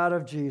bride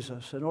of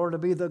Jesus, in order to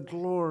be the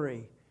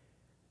glory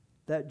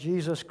that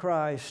Jesus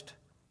Christ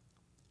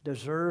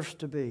deserves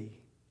to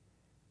be,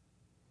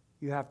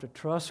 you have to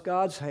trust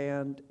God's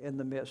hand in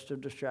the midst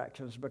of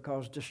distractions,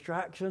 because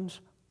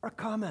distractions are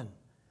coming.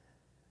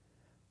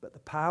 But the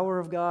power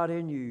of God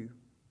in you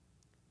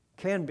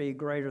can be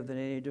greater than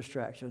any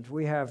distractions.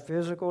 We have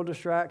physical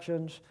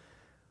distractions.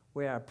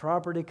 We have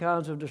property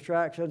kinds of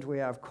distractions. We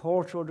have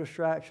cultural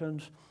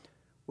distractions.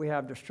 We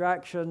have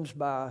distractions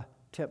by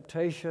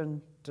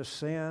temptation to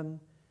sin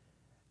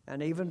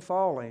and even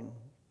falling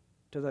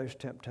to those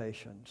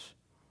temptations.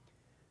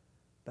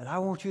 But I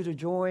want you to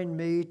join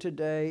me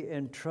today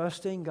in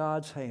trusting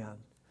God's hand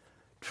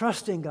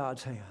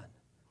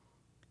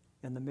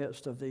in the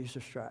midst of these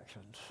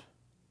distractions.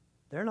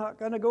 They're not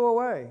going to go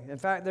away. In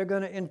fact, they're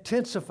going to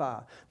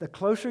intensify. The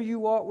closer you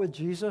walk with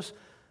Jesus,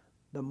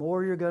 the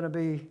more you're going to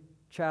be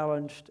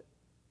challenged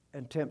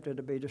and tempted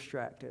to be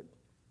distracted.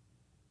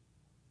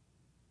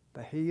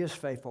 But he is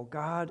faithful.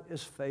 God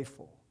is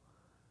faithful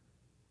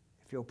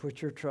if you'll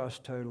put your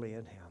trust totally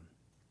in him.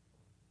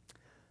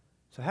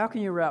 So how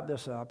can you wrap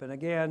this up? And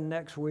again,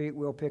 next week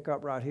we'll pick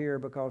up right here,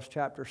 because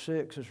chapter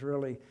 6 is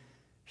really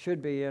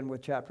should be in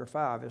with chapter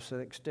 5. It's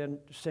an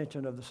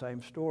extension of the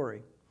same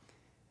story.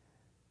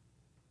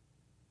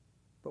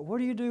 But what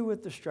do you do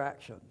with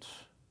distractions?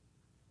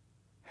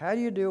 How do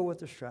you deal with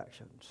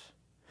distractions?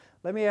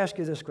 Let me ask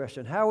you this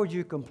question. How would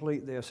you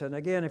complete this? And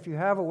again, if you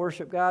have a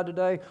worship guide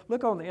today,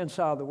 look on the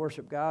inside of the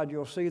worship guide.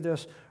 You'll see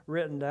this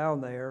written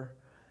down there.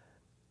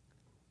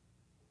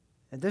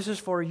 And this is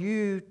for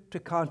you to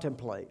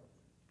contemplate.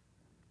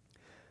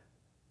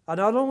 I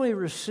not only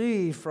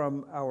receive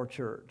from our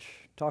church,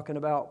 talking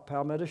about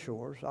Palmetto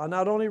Shores, I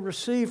not only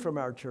receive from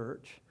our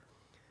church,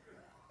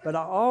 but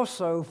I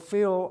also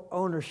feel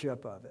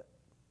ownership of it.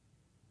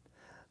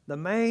 The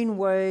main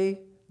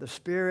way the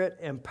Spirit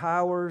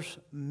empowers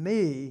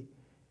me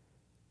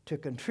to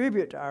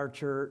contribute to our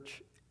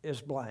church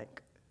is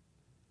blank.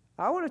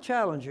 I want to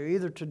challenge you,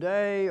 either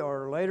today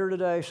or later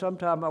today,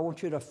 sometime I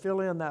want you to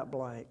fill in that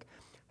blank.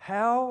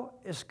 How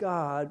is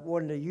God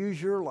wanting to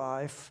use your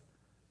life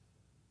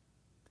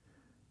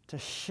to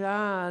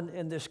shine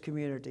in this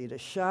community, to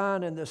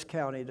shine in this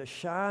county, to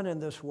shine in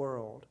this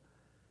world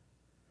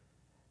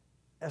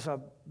as a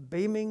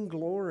beaming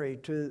glory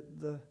to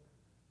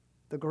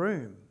the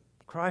groom,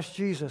 Christ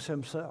Jesus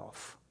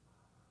himself?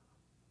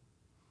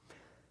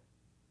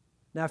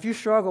 Now, if you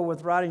struggle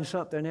with writing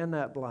something in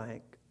that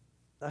blank,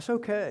 that's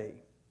okay.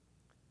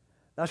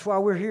 That's why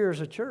we're here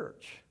as a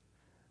church.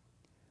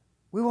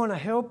 We want to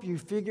help you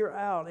figure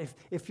out,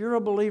 if you're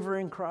a believer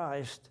in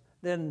Christ,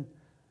 then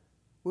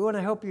we want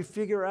to help you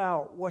figure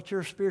out what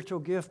your spiritual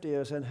gift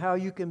is and how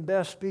you can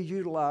best be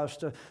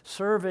utilized to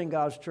serve in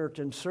God's church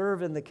and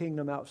serve in the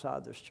kingdom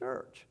outside this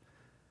church.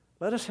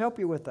 Let us help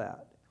you with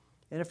that.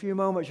 In a few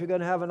moments, you're going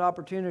to have an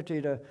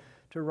opportunity to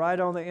write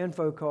on the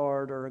info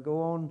card or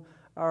go on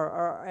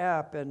our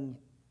app and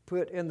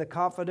put in the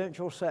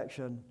confidential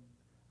section,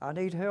 I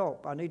need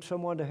help. I need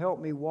someone to help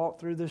me walk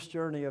through this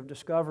journey of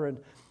discovering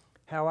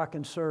how I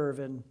can serve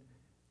in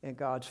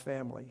God's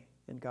family,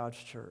 in God's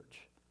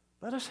church.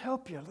 Let us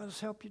help you. Let us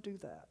help you do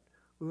that.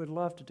 We would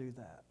love to do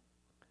that.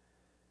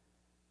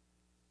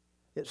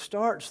 It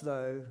starts,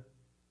 though,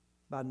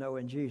 by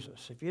knowing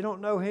Jesus. If you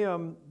don't know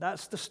Him,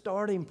 that's the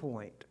starting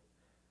point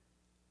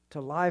to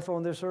life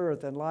on this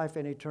earth and life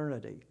in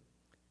eternity.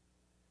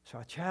 So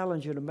I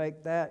challenge you to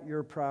make that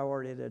your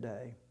priority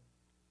today.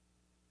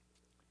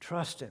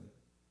 Trust Him,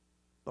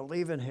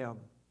 believe in Him,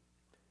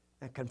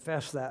 and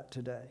confess that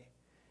today.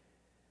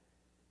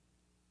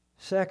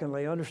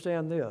 Secondly,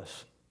 understand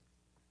this.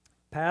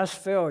 Past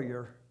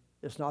failure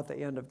is not the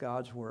end of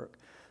God's work.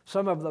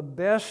 Some of the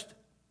best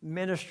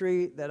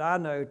ministry that I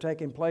know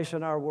taking place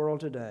in our world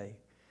today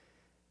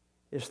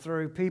is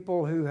through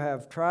people who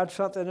have tried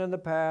something in the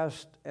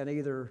past and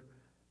either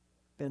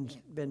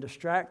been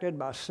distracted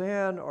by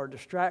sin or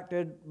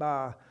distracted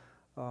by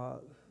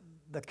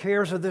the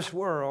cares of this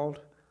world,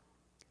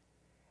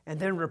 and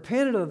then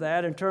repented of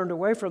that and turned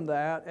away from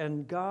that,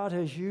 and God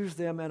has used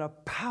them in a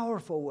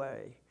powerful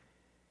way.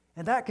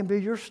 And that can be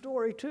your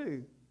story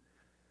too.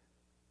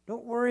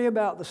 Don't worry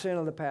about the sin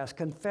of the past.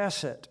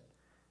 Confess it.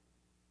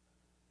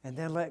 And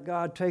then let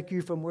God take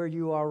you from where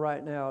you are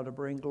right now to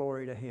bring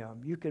glory to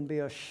Him. You can be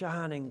a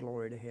shining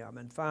glory to Him.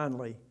 And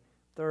finally,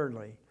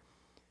 thirdly,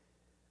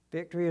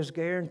 victory is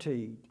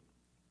guaranteed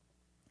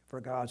for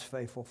God's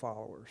faithful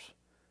followers.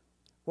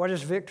 What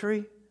is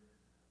victory?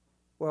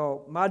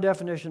 Well, my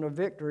definition of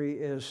victory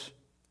is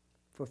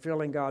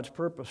fulfilling God's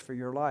purpose for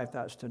your life.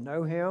 That's to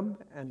know Him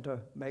and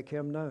to make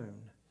Him known.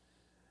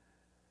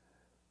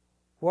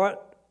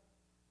 What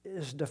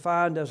is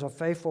defined as a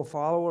faithful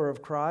follower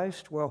of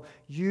Christ? Well,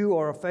 you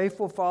are a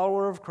faithful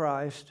follower of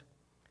Christ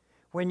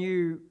when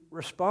you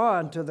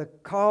respond to the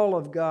call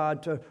of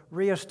God to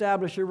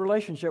reestablish your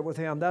relationship with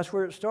Him. That's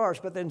where it starts.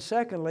 But then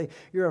secondly,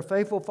 you're a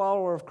faithful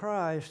follower of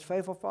Christ,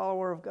 faithful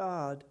follower of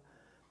God,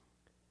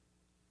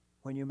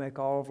 when you make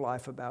all of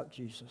life about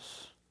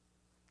Jesus.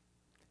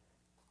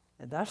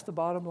 And that's the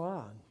bottom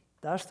line.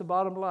 That's the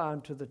bottom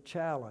line to the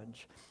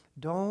challenge.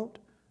 Don't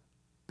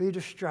be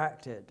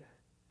distracted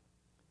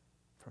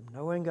from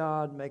knowing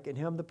God, making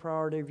Him the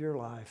priority of your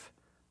life,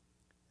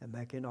 and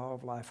making all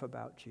of life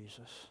about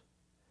Jesus.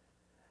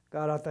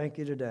 God, I thank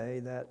You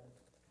today that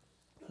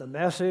the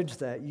message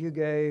that You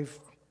gave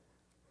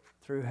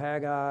through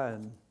Haggai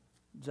and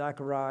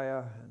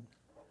Zechariah and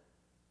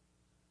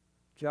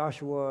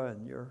Joshua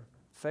and Your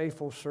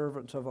faithful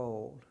servants of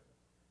old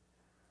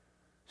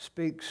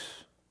speaks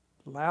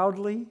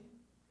loudly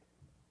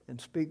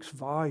and speaks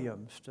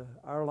volumes to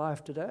our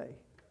life today.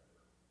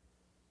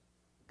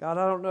 God,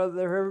 I don't know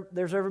that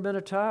there's ever been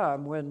a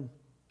time when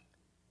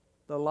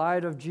the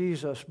light of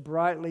Jesus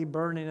brightly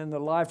burning in the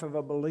life of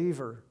a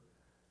believer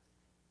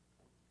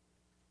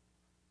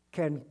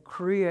can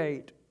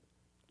create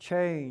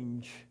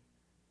change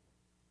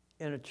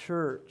in a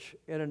church,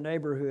 in a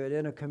neighborhood,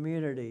 in a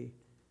community,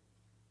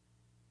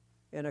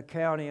 in a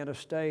county, in a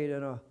state,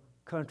 in a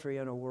country,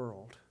 in a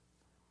world.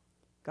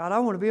 God, I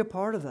want to be a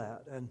part of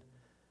that. And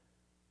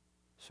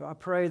so I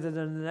pray that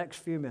in the next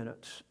few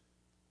minutes,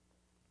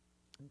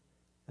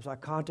 as I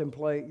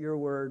contemplate Your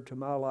word to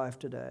my life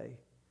today,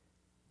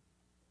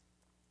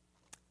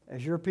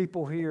 as Your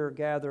people here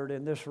gathered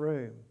in this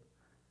room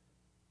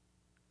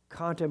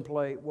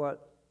contemplate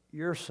what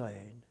You're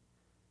saying,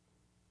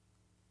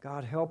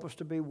 God, help us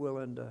to be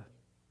willing to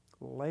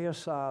lay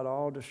aside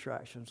all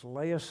distractions,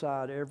 lay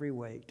aside every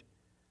weight,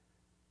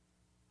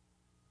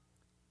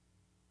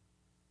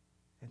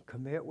 and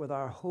commit with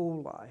our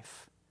whole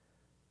life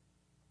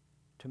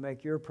to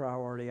make Your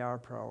priority our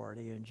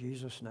priority. In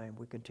Jesus' name,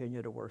 we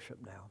continue to worship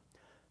now.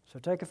 So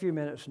take a few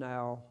minutes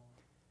now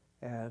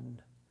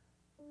and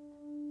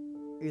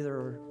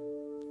either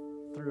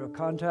through a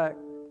contact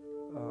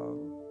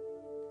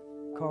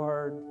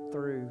card,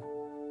 through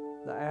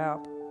the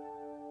app,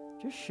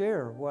 just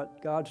share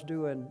what God's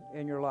doing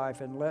in your life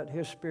and let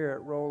His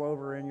Spirit roll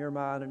over in your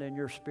mind and in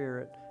your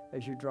spirit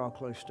as you draw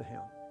close to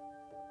Him.